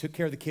 35, the way you took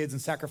care of the kids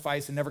and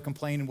sacrificed and never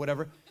complained and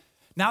whatever?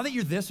 Now that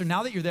you're this or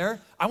now that you're there,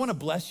 I want to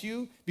bless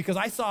you because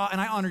I saw and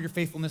I honor your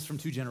faithfulness from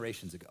 2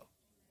 generations ago.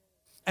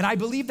 And I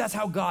believe that's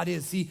how God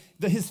is. See,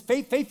 his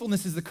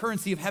faithfulness is the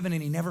currency of heaven,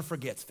 and he never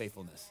forgets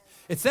faithfulness.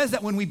 It says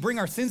that when we bring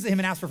our sins to him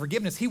and ask for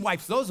forgiveness, he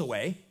wipes those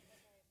away,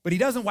 but he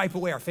doesn't wipe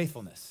away our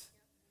faithfulness.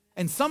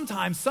 And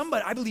sometimes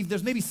I believe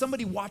there's maybe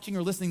somebody watching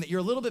or listening that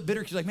you're a little bit bitter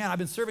because you're like, man, I've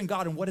been serving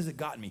God, and what has it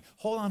gotten me?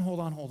 Hold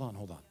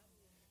on.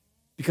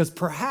 Because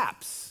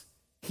perhaps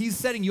he's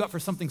setting you up for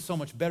something so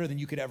much better than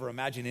you could ever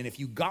imagine. And if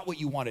you got what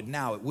you wanted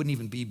now, it wouldn't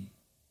even be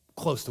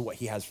close to what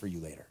he has for you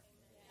later.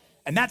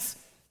 And that's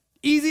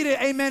easy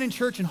to amen in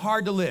church and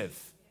hard to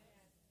live.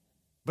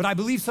 But I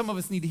believe some of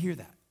us need to hear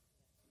that.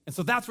 And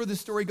so that's where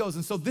this story goes.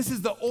 And so this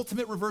is the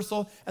ultimate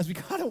reversal as we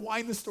kind of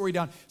wind the story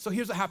down. So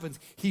here's what happens.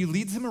 He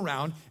leads him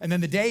around, and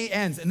then the day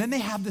ends, and then they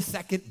have the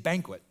second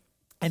banquet.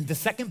 And the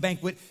second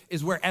banquet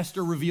is where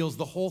Esther reveals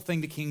the whole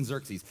thing to King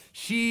Xerxes.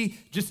 She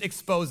just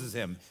exposes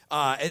him.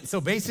 And so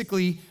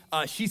basically,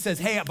 she says,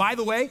 hey, by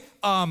the way,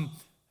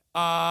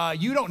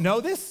 you don't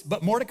know this,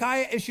 but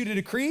Mordecai issued a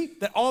decree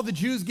that all the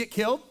Jews get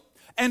killed.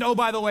 And oh,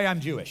 by the way, I'm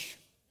Jewish.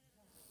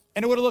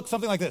 And it would have looked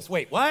something like this.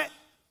 Wait, what?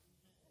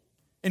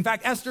 In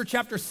fact, Esther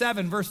chapter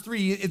 7, verse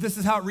 3, this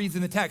is how it reads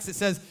in the text. It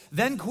says,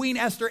 then Queen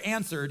Esther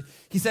answered,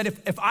 he said,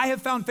 if I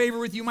have found favor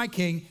with you, my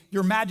king,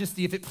 your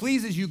majesty, if it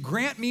pleases you,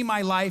 grant me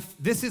my life.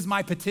 This is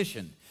my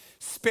petition.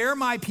 Spare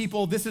my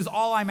people. This is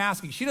all I'm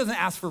asking. She doesn't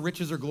ask for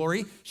riches or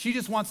glory. She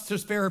just wants to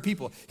spare her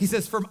people. He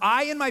says, for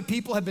I and my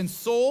people have been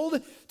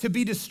sold to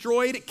be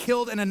destroyed,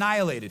 killed, and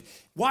annihilated.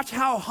 Watch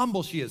how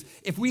humble she is.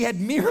 If we had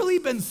merely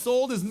been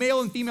sold as male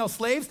and female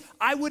slaves,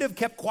 I would have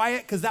kept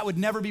quiet because that would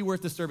never be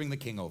worth disturbing the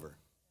king over.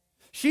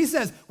 She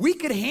says, we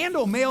could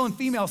handle male and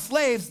female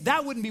slaves.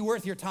 That wouldn't be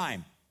worth your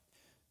time.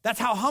 That's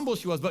how humble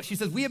she was. But she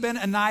says, we have been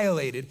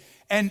annihilated.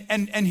 And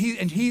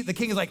the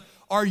king is like,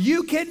 are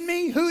you kidding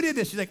me? Who did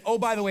this? She's like, oh,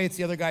 by the way, it's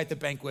the other guy at the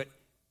banquet,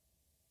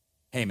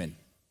 Haman.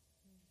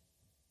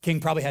 King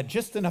probably had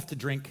just enough to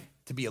drink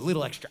to be a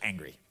little extra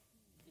angry.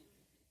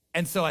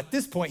 And so at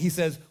this point, he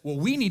says, well,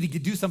 we need to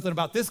do something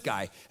about this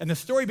guy. And the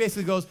story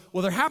basically goes,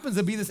 well, there happens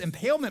to be this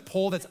impalement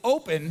pole that's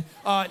open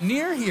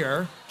near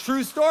here,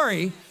 true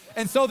story.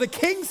 And so the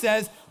king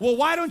says, well,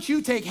 why don't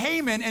you take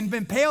Haman and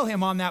impale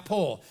him on that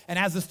pole? And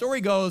as the story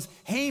goes,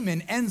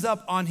 Haman ends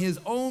up on his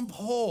own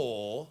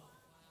pole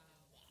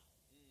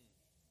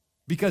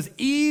because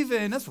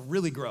that's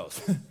really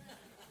gross.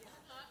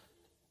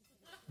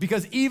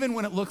 Because even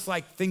when it looks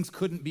like things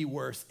couldn't be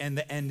worse and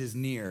the end is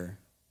near,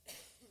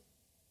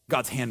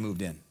 God's hand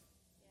moved in.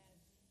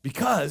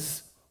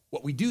 Because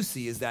what we do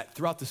see is that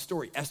throughout the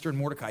story, Esther and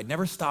Mordecai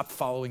never stopped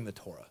following the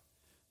Torah.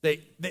 They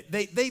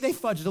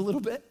fudged a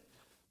little bit,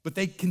 but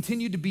they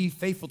continued to be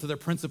faithful to their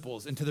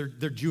principles and to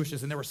their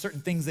Jewishness. And there were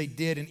certain things they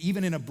did, and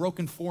even in a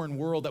broken foreign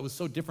world that was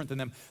so different than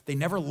them, they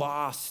never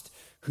lost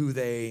who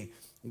they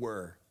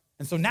were.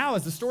 And so now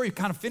as the story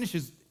kind of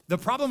finishes, the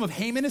problem of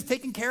Haman is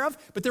taken care of,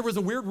 but there was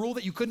a weird rule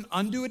that you couldn't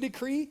undo a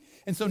decree.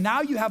 And so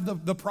now you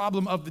have the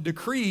problem of the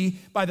decree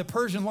by the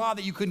Persian law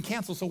that you couldn't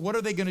cancel. So what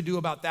are they going to do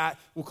about that?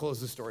 We'll close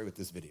the story with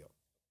this video.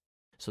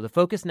 So the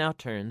focus now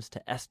turns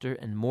to Esther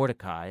and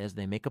Mordecai as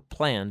they make a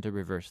plan to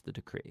reverse the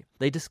decree.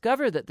 They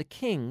discover that the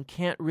king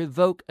can't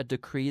revoke a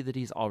decree that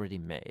he's already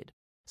made.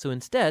 So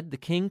instead, the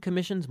king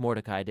commissions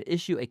Mordecai to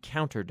issue a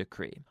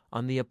counter-decree.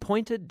 On the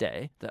appointed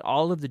day that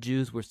all of the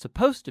Jews were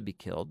supposed to be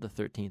killed, the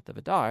 13th of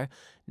Adar,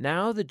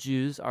 now the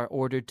Jews are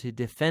ordered to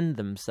defend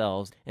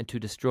themselves and to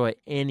destroy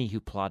any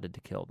who plotted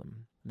to kill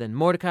them. Then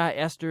Mordecai,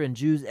 Esther, and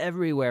Jews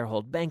everywhere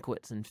hold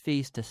banquets and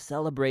feasts to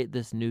celebrate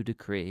this new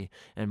decree,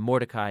 and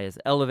Mordecai is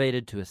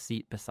elevated to a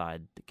seat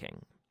beside the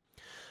king.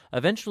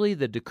 Eventually,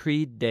 the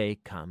decreed day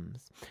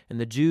comes, and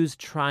the Jews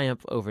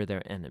triumph over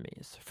their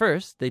enemies.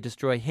 First, they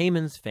destroy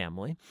Haman's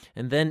family,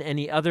 and then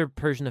any other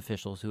Persian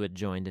officials who had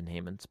joined in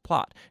Haman's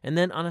plot. And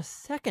then on a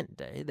second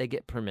day, they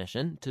get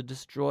permission to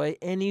destroy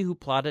any who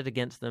plotted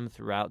against them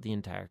throughout the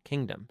entire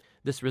kingdom.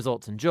 This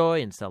results in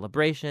joy and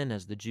celebration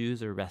as the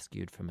Jews are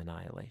rescued from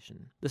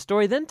annihilation. The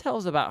story then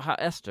tells about how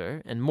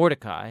Esther and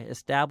Mordecai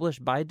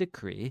established by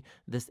decree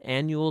this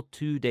annual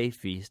 2-day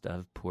feast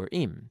of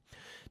Purim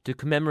to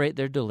commemorate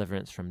their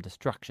deliverance from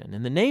destruction.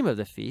 And the name of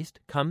the feast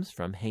comes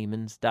from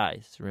Haman's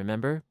dice.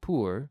 Remember,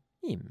 Purim.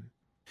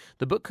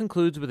 The book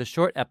concludes with a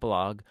short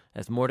epilogue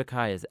as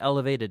Mordecai is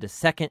elevated to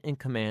second in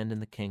command in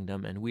the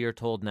kingdom, and we are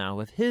told now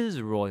of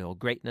his royal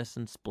greatness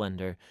and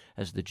splendor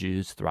as the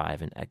Jews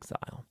thrive in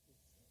exile.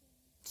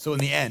 So in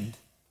the end,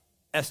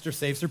 Esther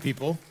saves her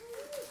people.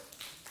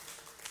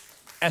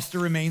 Esther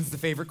remains the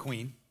favorite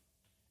queen.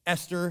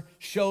 Esther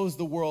shows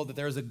the world that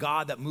there is a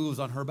God that moves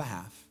on her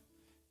behalf.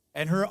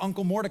 And her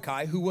uncle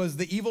Mordecai, who was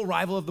the evil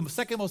rival of the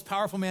second most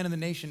powerful man in the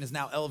nation, is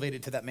now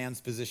elevated to that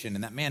man's position,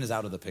 and that man is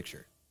out of the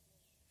picture.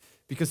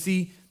 Because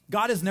see,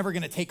 God is never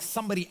going to take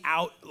somebody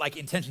out like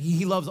intentionally.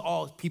 He loves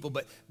all people,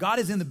 but God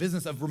is in the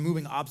business of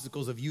removing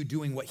obstacles of you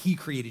doing what he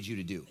created you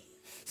to do.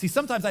 See,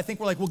 sometimes I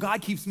think we're like, well,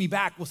 God keeps me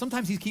back. Well,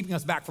 sometimes he's keeping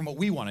us back from what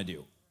we want to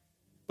do.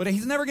 But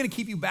he's never going to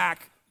keep you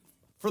back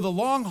for the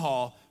long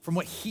haul from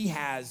what he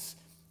has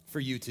for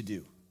you to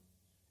do.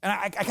 And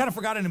I kind of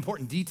forgot an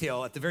important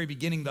detail at the very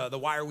beginning, the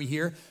why are we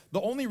here? The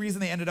only reason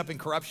they ended up in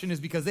corruption is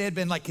because they had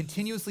been like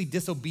continuously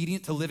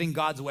disobedient to living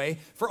God's way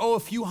for, a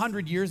few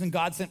hundred years, and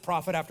God sent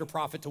prophet after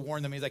prophet to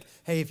warn them. He's like,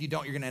 hey, if you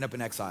don't, you're going to end up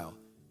in exile.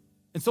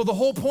 And so the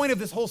whole point of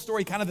this whole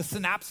story, kind of the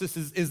synopsis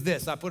is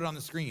this, I put it on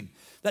the screen,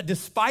 that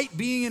despite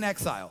being in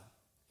exile,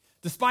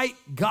 despite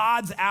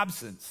God's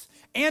absence,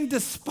 and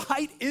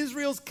despite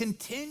Israel's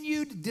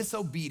continued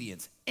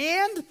disobedience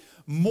and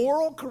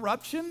moral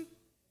corruption,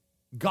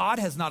 God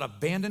has not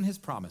abandoned his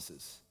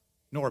promises,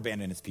 nor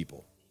abandoned his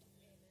people.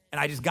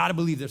 And I just got to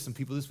believe there's some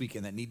people this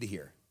weekend that need to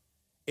hear.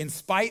 In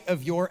spite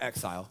of your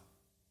exile,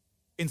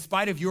 in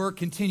spite of your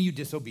continued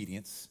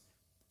disobedience,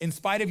 in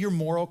spite of your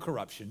moral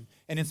corruption,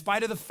 and in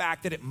spite of the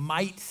fact that it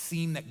might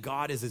seem that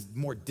God is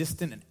more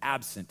distant and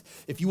absent,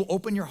 if you will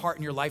open your heart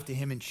and your life to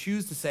him and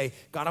choose to say,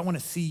 God, I want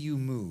to see you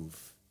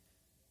move,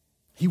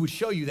 he would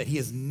show you that he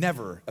has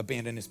never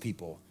abandoned his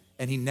people,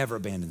 and he never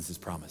abandons his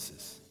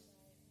promises.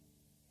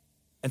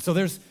 And so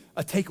there's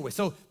a takeaway.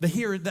 So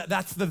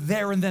that's the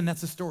there and then, that's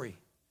the story.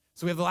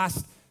 So we have the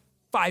last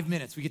 5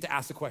 minutes. We get to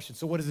ask the question,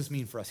 so what does this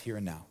mean for us here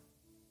and now?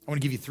 I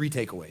want to give you 3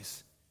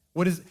 takeaways.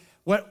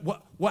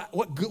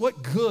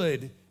 What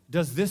good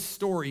does this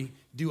story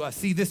do us?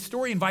 See, this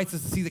story invites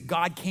us to see that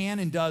God can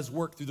and does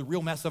work through the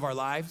real mess of our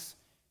lives,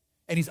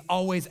 and he's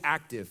always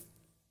active.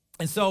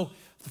 And so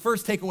the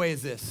first takeaway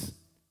is this.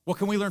 What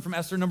can we learn from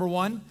Esther? Number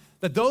 1,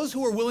 that those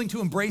who are willing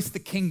to embrace the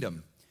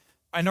kingdom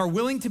and are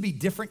willing to be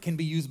different can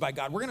be used by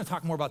God. We're going to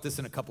talk more about this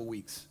in a couple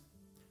weeks.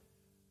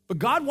 But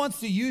God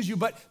wants to use you,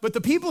 but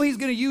the people he's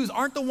going to use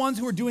aren't the ones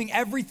who are doing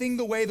everything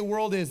the way the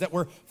world is, that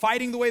we're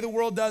fighting the way the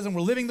world does, and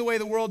we're living the way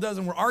the world does,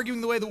 and we're arguing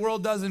the way the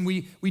world does, and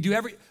we do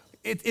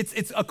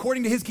it's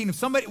according to his kingdom.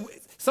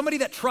 Somebody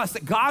that trusts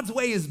that God's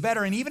way is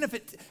better. And even if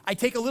I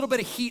take a little bit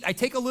of heat, I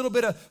take a little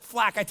bit of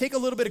flack, I take a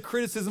little bit of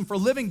criticism for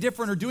living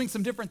different or doing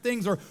some different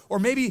things or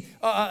maybe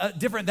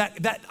different,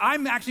 that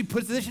I'm actually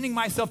positioning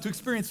myself to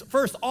experience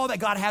first all that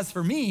God has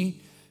for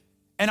me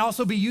and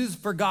also be used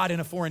for God in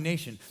a foreign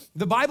nation.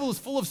 The Bible is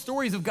full of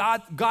stories of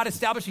God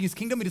establishing his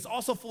kingdom. It is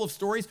also full of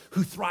stories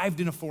who thrived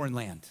in a foreign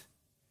land.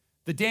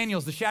 The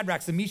Daniels, the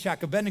Shadrachs, the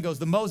Meshach, Abednegos,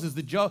 the Moses,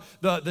 the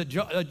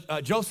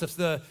Josephs,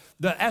 the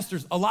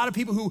Esthers, a lot of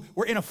people who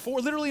were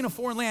literally in a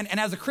foreign land. And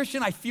as a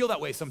Christian, I feel that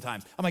way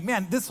sometimes. I'm like,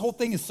 man, this whole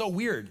thing is so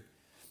weird.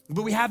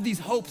 But we have these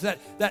hopes that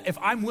if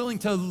I'm willing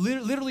to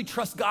literally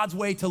trust God's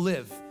way to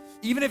live,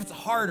 even if it's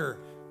harder,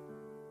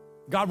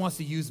 God wants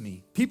to use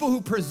me. People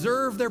who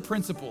preserve their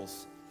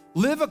principles,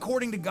 live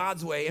according to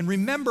God's way, and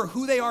remember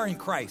who they are in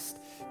Christ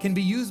can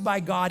be used by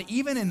God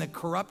even in the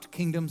corrupt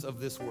kingdoms of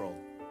this world.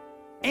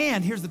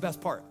 And here's the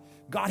best part.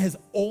 God has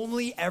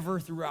only ever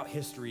throughout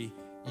history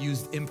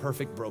used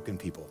imperfect, broken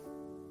people.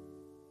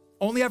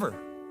 Only ever.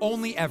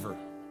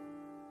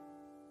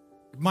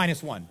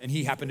 Minus one, and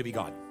he happened to be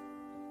God.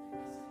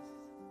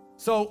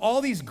 So all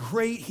these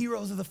great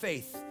heroes of the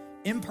faith,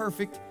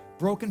 imperfect,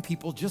 broken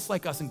people just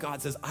like us, and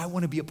God says, I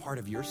want to be a part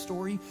of your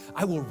story.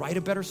 I will write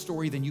a better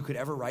story than you could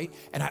ever write,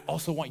 and I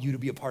also want you to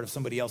be a part of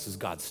somebody else's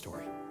God's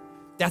story.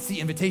 That's the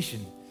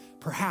invitation.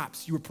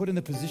 Perhaps you were put in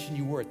the position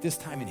you were at this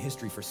time in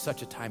history for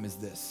such a time as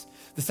this.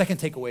 The second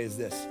takeaway is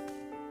this.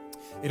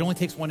 It only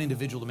takes one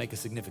individual to make a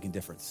significant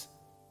difference.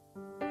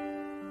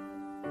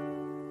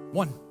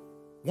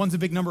 One's a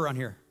big number on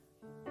here.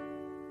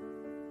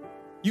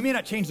 You may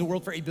not change the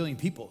world for 8 billion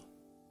people,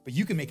 but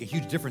you can make a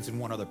huge difference in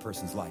one other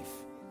person's life.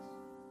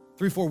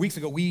 3 or 4 weeks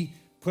ago, we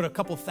put a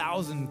couple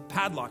thousand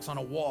padlocks on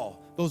a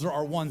wall. Those are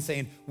our ones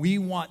saying, we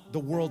want the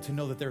world to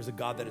know that there's a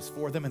God that is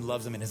for them and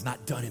loves them and is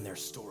not done in their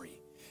story.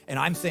 And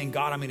I'm saying,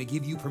 God, I'm going to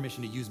give you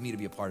permission to use me to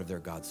be a part of their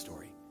God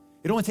story.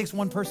 It only takes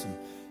one person.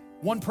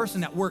 One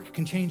person at work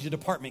can change a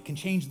department, can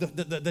change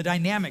the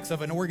dynamics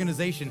of an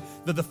organization,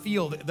 the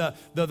field,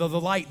 the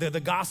light, the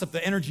gossip,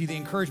 the energy, the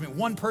encouragement.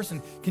 One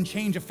person can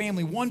change a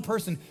family. One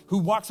person who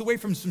walks away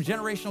from some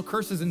generational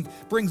curses and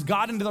brings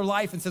God into their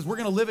life and says, we're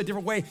going to live a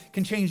different way,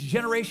 can change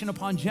generation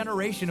upon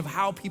generation of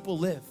how people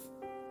live.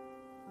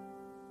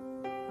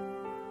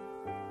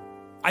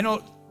 I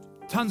know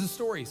tons of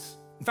stories.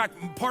 In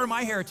fact, part of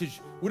my heritage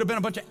would have been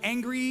a bunch of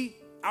angry,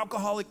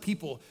 alcoholic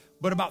people.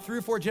 But about 3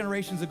 or 4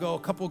 generations ago, a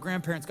couple of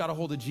grandparents got a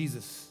hold of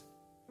Jesus.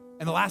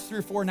 And the last 3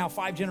 or 4, now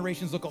 5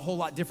 generations look a whole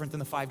lot different than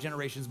the 5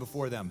 generations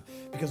before them.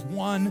 Because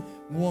one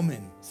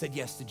woman said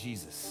yes to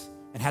Jesus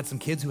and had some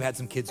kids who had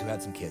some kids who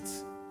had some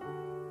kids.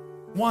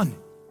 One.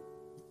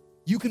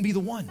 You can be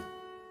the one.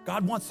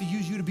 God wants to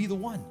use you to be the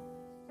one.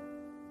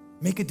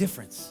 Make a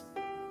difference.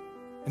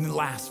 And then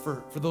last,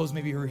 for those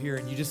maybe who are here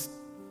and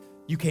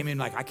you came in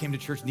like, I came to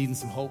church needing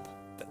some hope.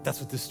 That's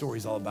what this story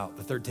is all about.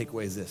 The third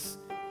takeaway is this.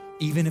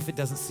 Even if it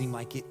doesn't seem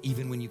like it,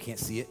 even when you can't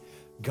see it,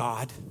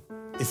 God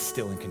is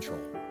still in control.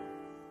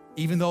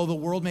 Even though the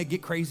world may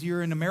get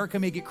crazier and America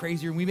may get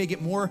crazier and we may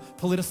get more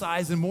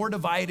politicized and more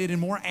divided and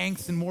more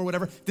angst and more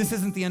whatever, this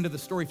isn't the end of the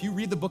story. If you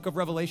read the book of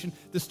Revelation,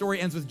 the story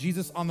ends with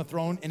Jesus on the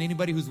throne and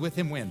anybody who's with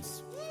him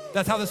wins.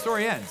 That's how the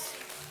story ends.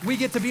 We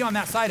get to be on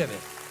that side of it.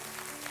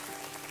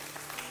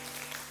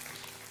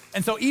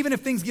 And so even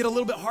if things get a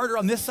little bit harder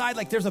on this side,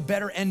 like there's a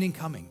better ending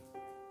coming.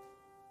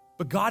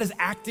 But God is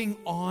acting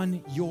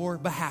on your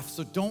behalf.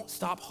 So don't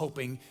stop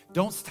hoping.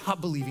 Don't stop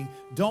believing.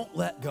 Don't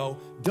let go.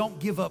 Don't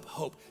give up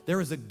hope.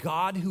 There is a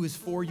God who is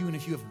for you. And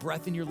if you have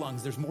breath in your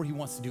lungs, there's more he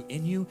wants to do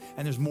in you.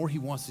 And there's more he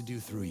wants to do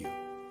through you.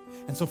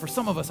 And so for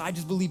some of us, I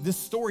just believe this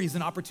story is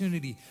an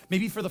opportunity,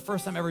 maybe for the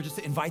first time ever, just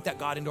to invite that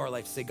God into our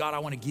life. To say, God, I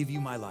want to give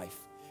you my life.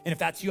 And if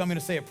that's you, I'm going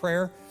to say a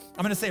prayer.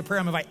 I'm going to say a prayer.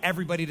 I'm going to invite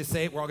everybody to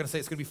say it. We're all going to say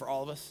it's going to be for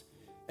all of us.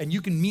 And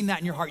you can mean that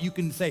in your heart. You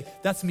can say,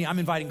 that's me. I'm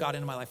inviting God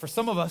into my life. For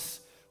some of us,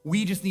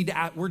 we're just going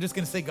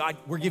to say, God,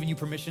 we're giving you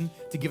permission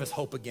to give us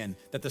hope again,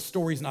 that the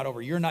story's not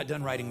over. You're not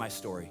done writing my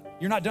story.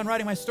 You're not done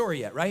writing my story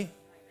yet, right?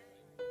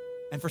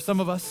 And for some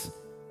of us,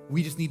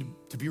 we just need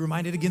to be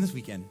reminded again this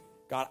weekend,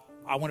 God,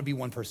 I want to be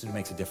one person who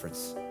makes a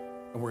difference.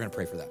 And we're going to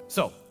pray for that.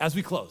 So as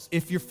we close,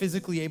 if you're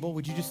physically able,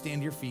 would you just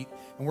stand to your feet?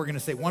 And we're going to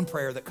say one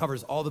prayer that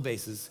covers all the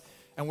bases.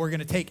 And we're going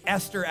to take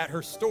Esther at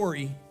her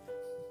story,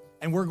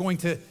 and we're going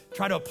to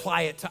try to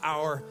apply it to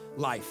our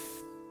life.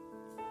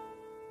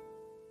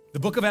 The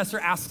book of Esther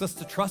asks us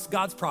to trust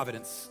God's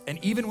providence, and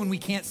even when we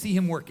can't see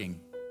him working,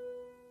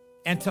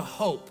 and to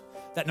hope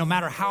that no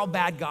matter how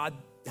bad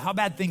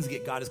things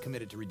get, God is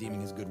committed to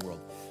redeeming his good world.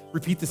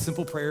 Repeat this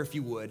simple prayer if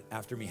you would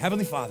after me.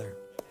 Heavenly Father,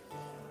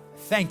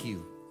 thank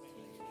you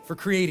for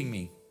creating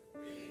me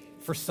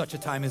for such a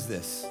time as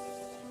this.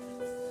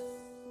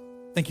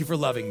 Thank you for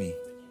loving me.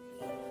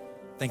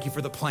 Thank you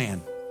for the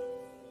plan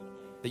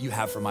that you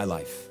have for my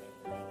life.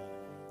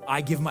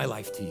 I give my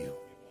life to you.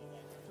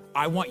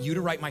 I want you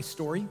to write my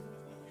story,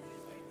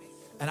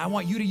 and I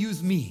want you to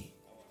use me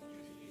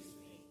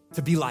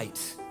to be light,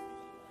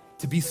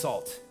 to be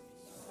salt,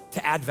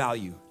 to add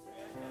value,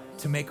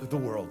 to make the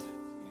world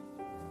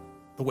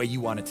the way you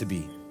want it to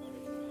be.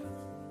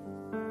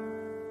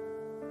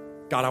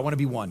 God, I want to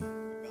be one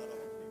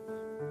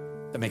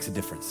that makes a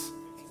difference.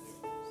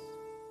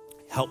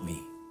 Help me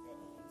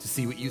to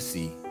see what you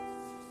see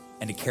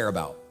and to care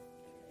about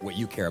what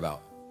you care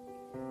about.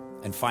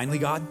 And finally,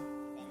 God,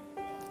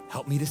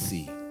 help me to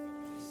see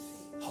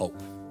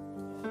hope.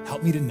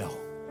 Help me to know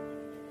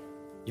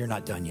you're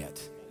not done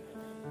yet.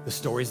 The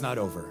story's not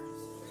over.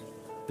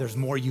 There's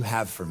more you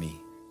have for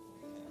me.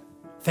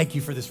 Thank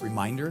you for this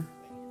reminder.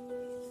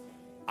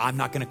 I'm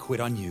not gonna quit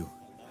on you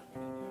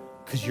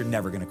because you're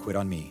never gonna quit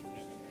on me.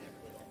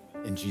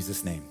 In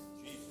Jesus' name,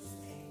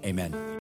 amen.